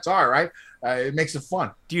the Jets are, right? It makes it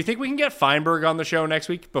fun. Do you think we can get Feinberg on the show next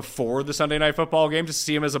week before the Sunday Night Football game to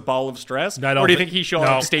see him as a ball of stress? I don't Or do you think- think he should no.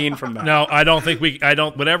 abstain from that? No, I don't think I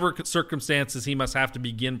don't. Whatever circumstances, he must have to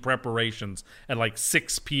begin preparations at like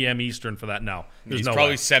 6 p.m. Eastern for that. No, there's He's no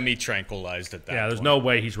probably way. semi-tranquilized at that Yeah, there's point. no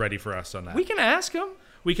way he's ready for us on that. We can ask him.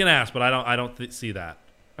 We can ask, but I don't see that.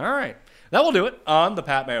 All right. That will do it on the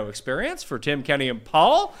Pat Mayo Experience. For Tim, Kenny, and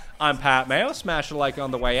Paul, I'm Pat Mayo. Smash a like on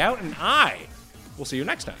the way out, and I will see you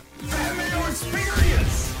next time. Pat Mayo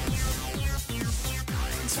Experience!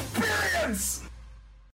 Experience!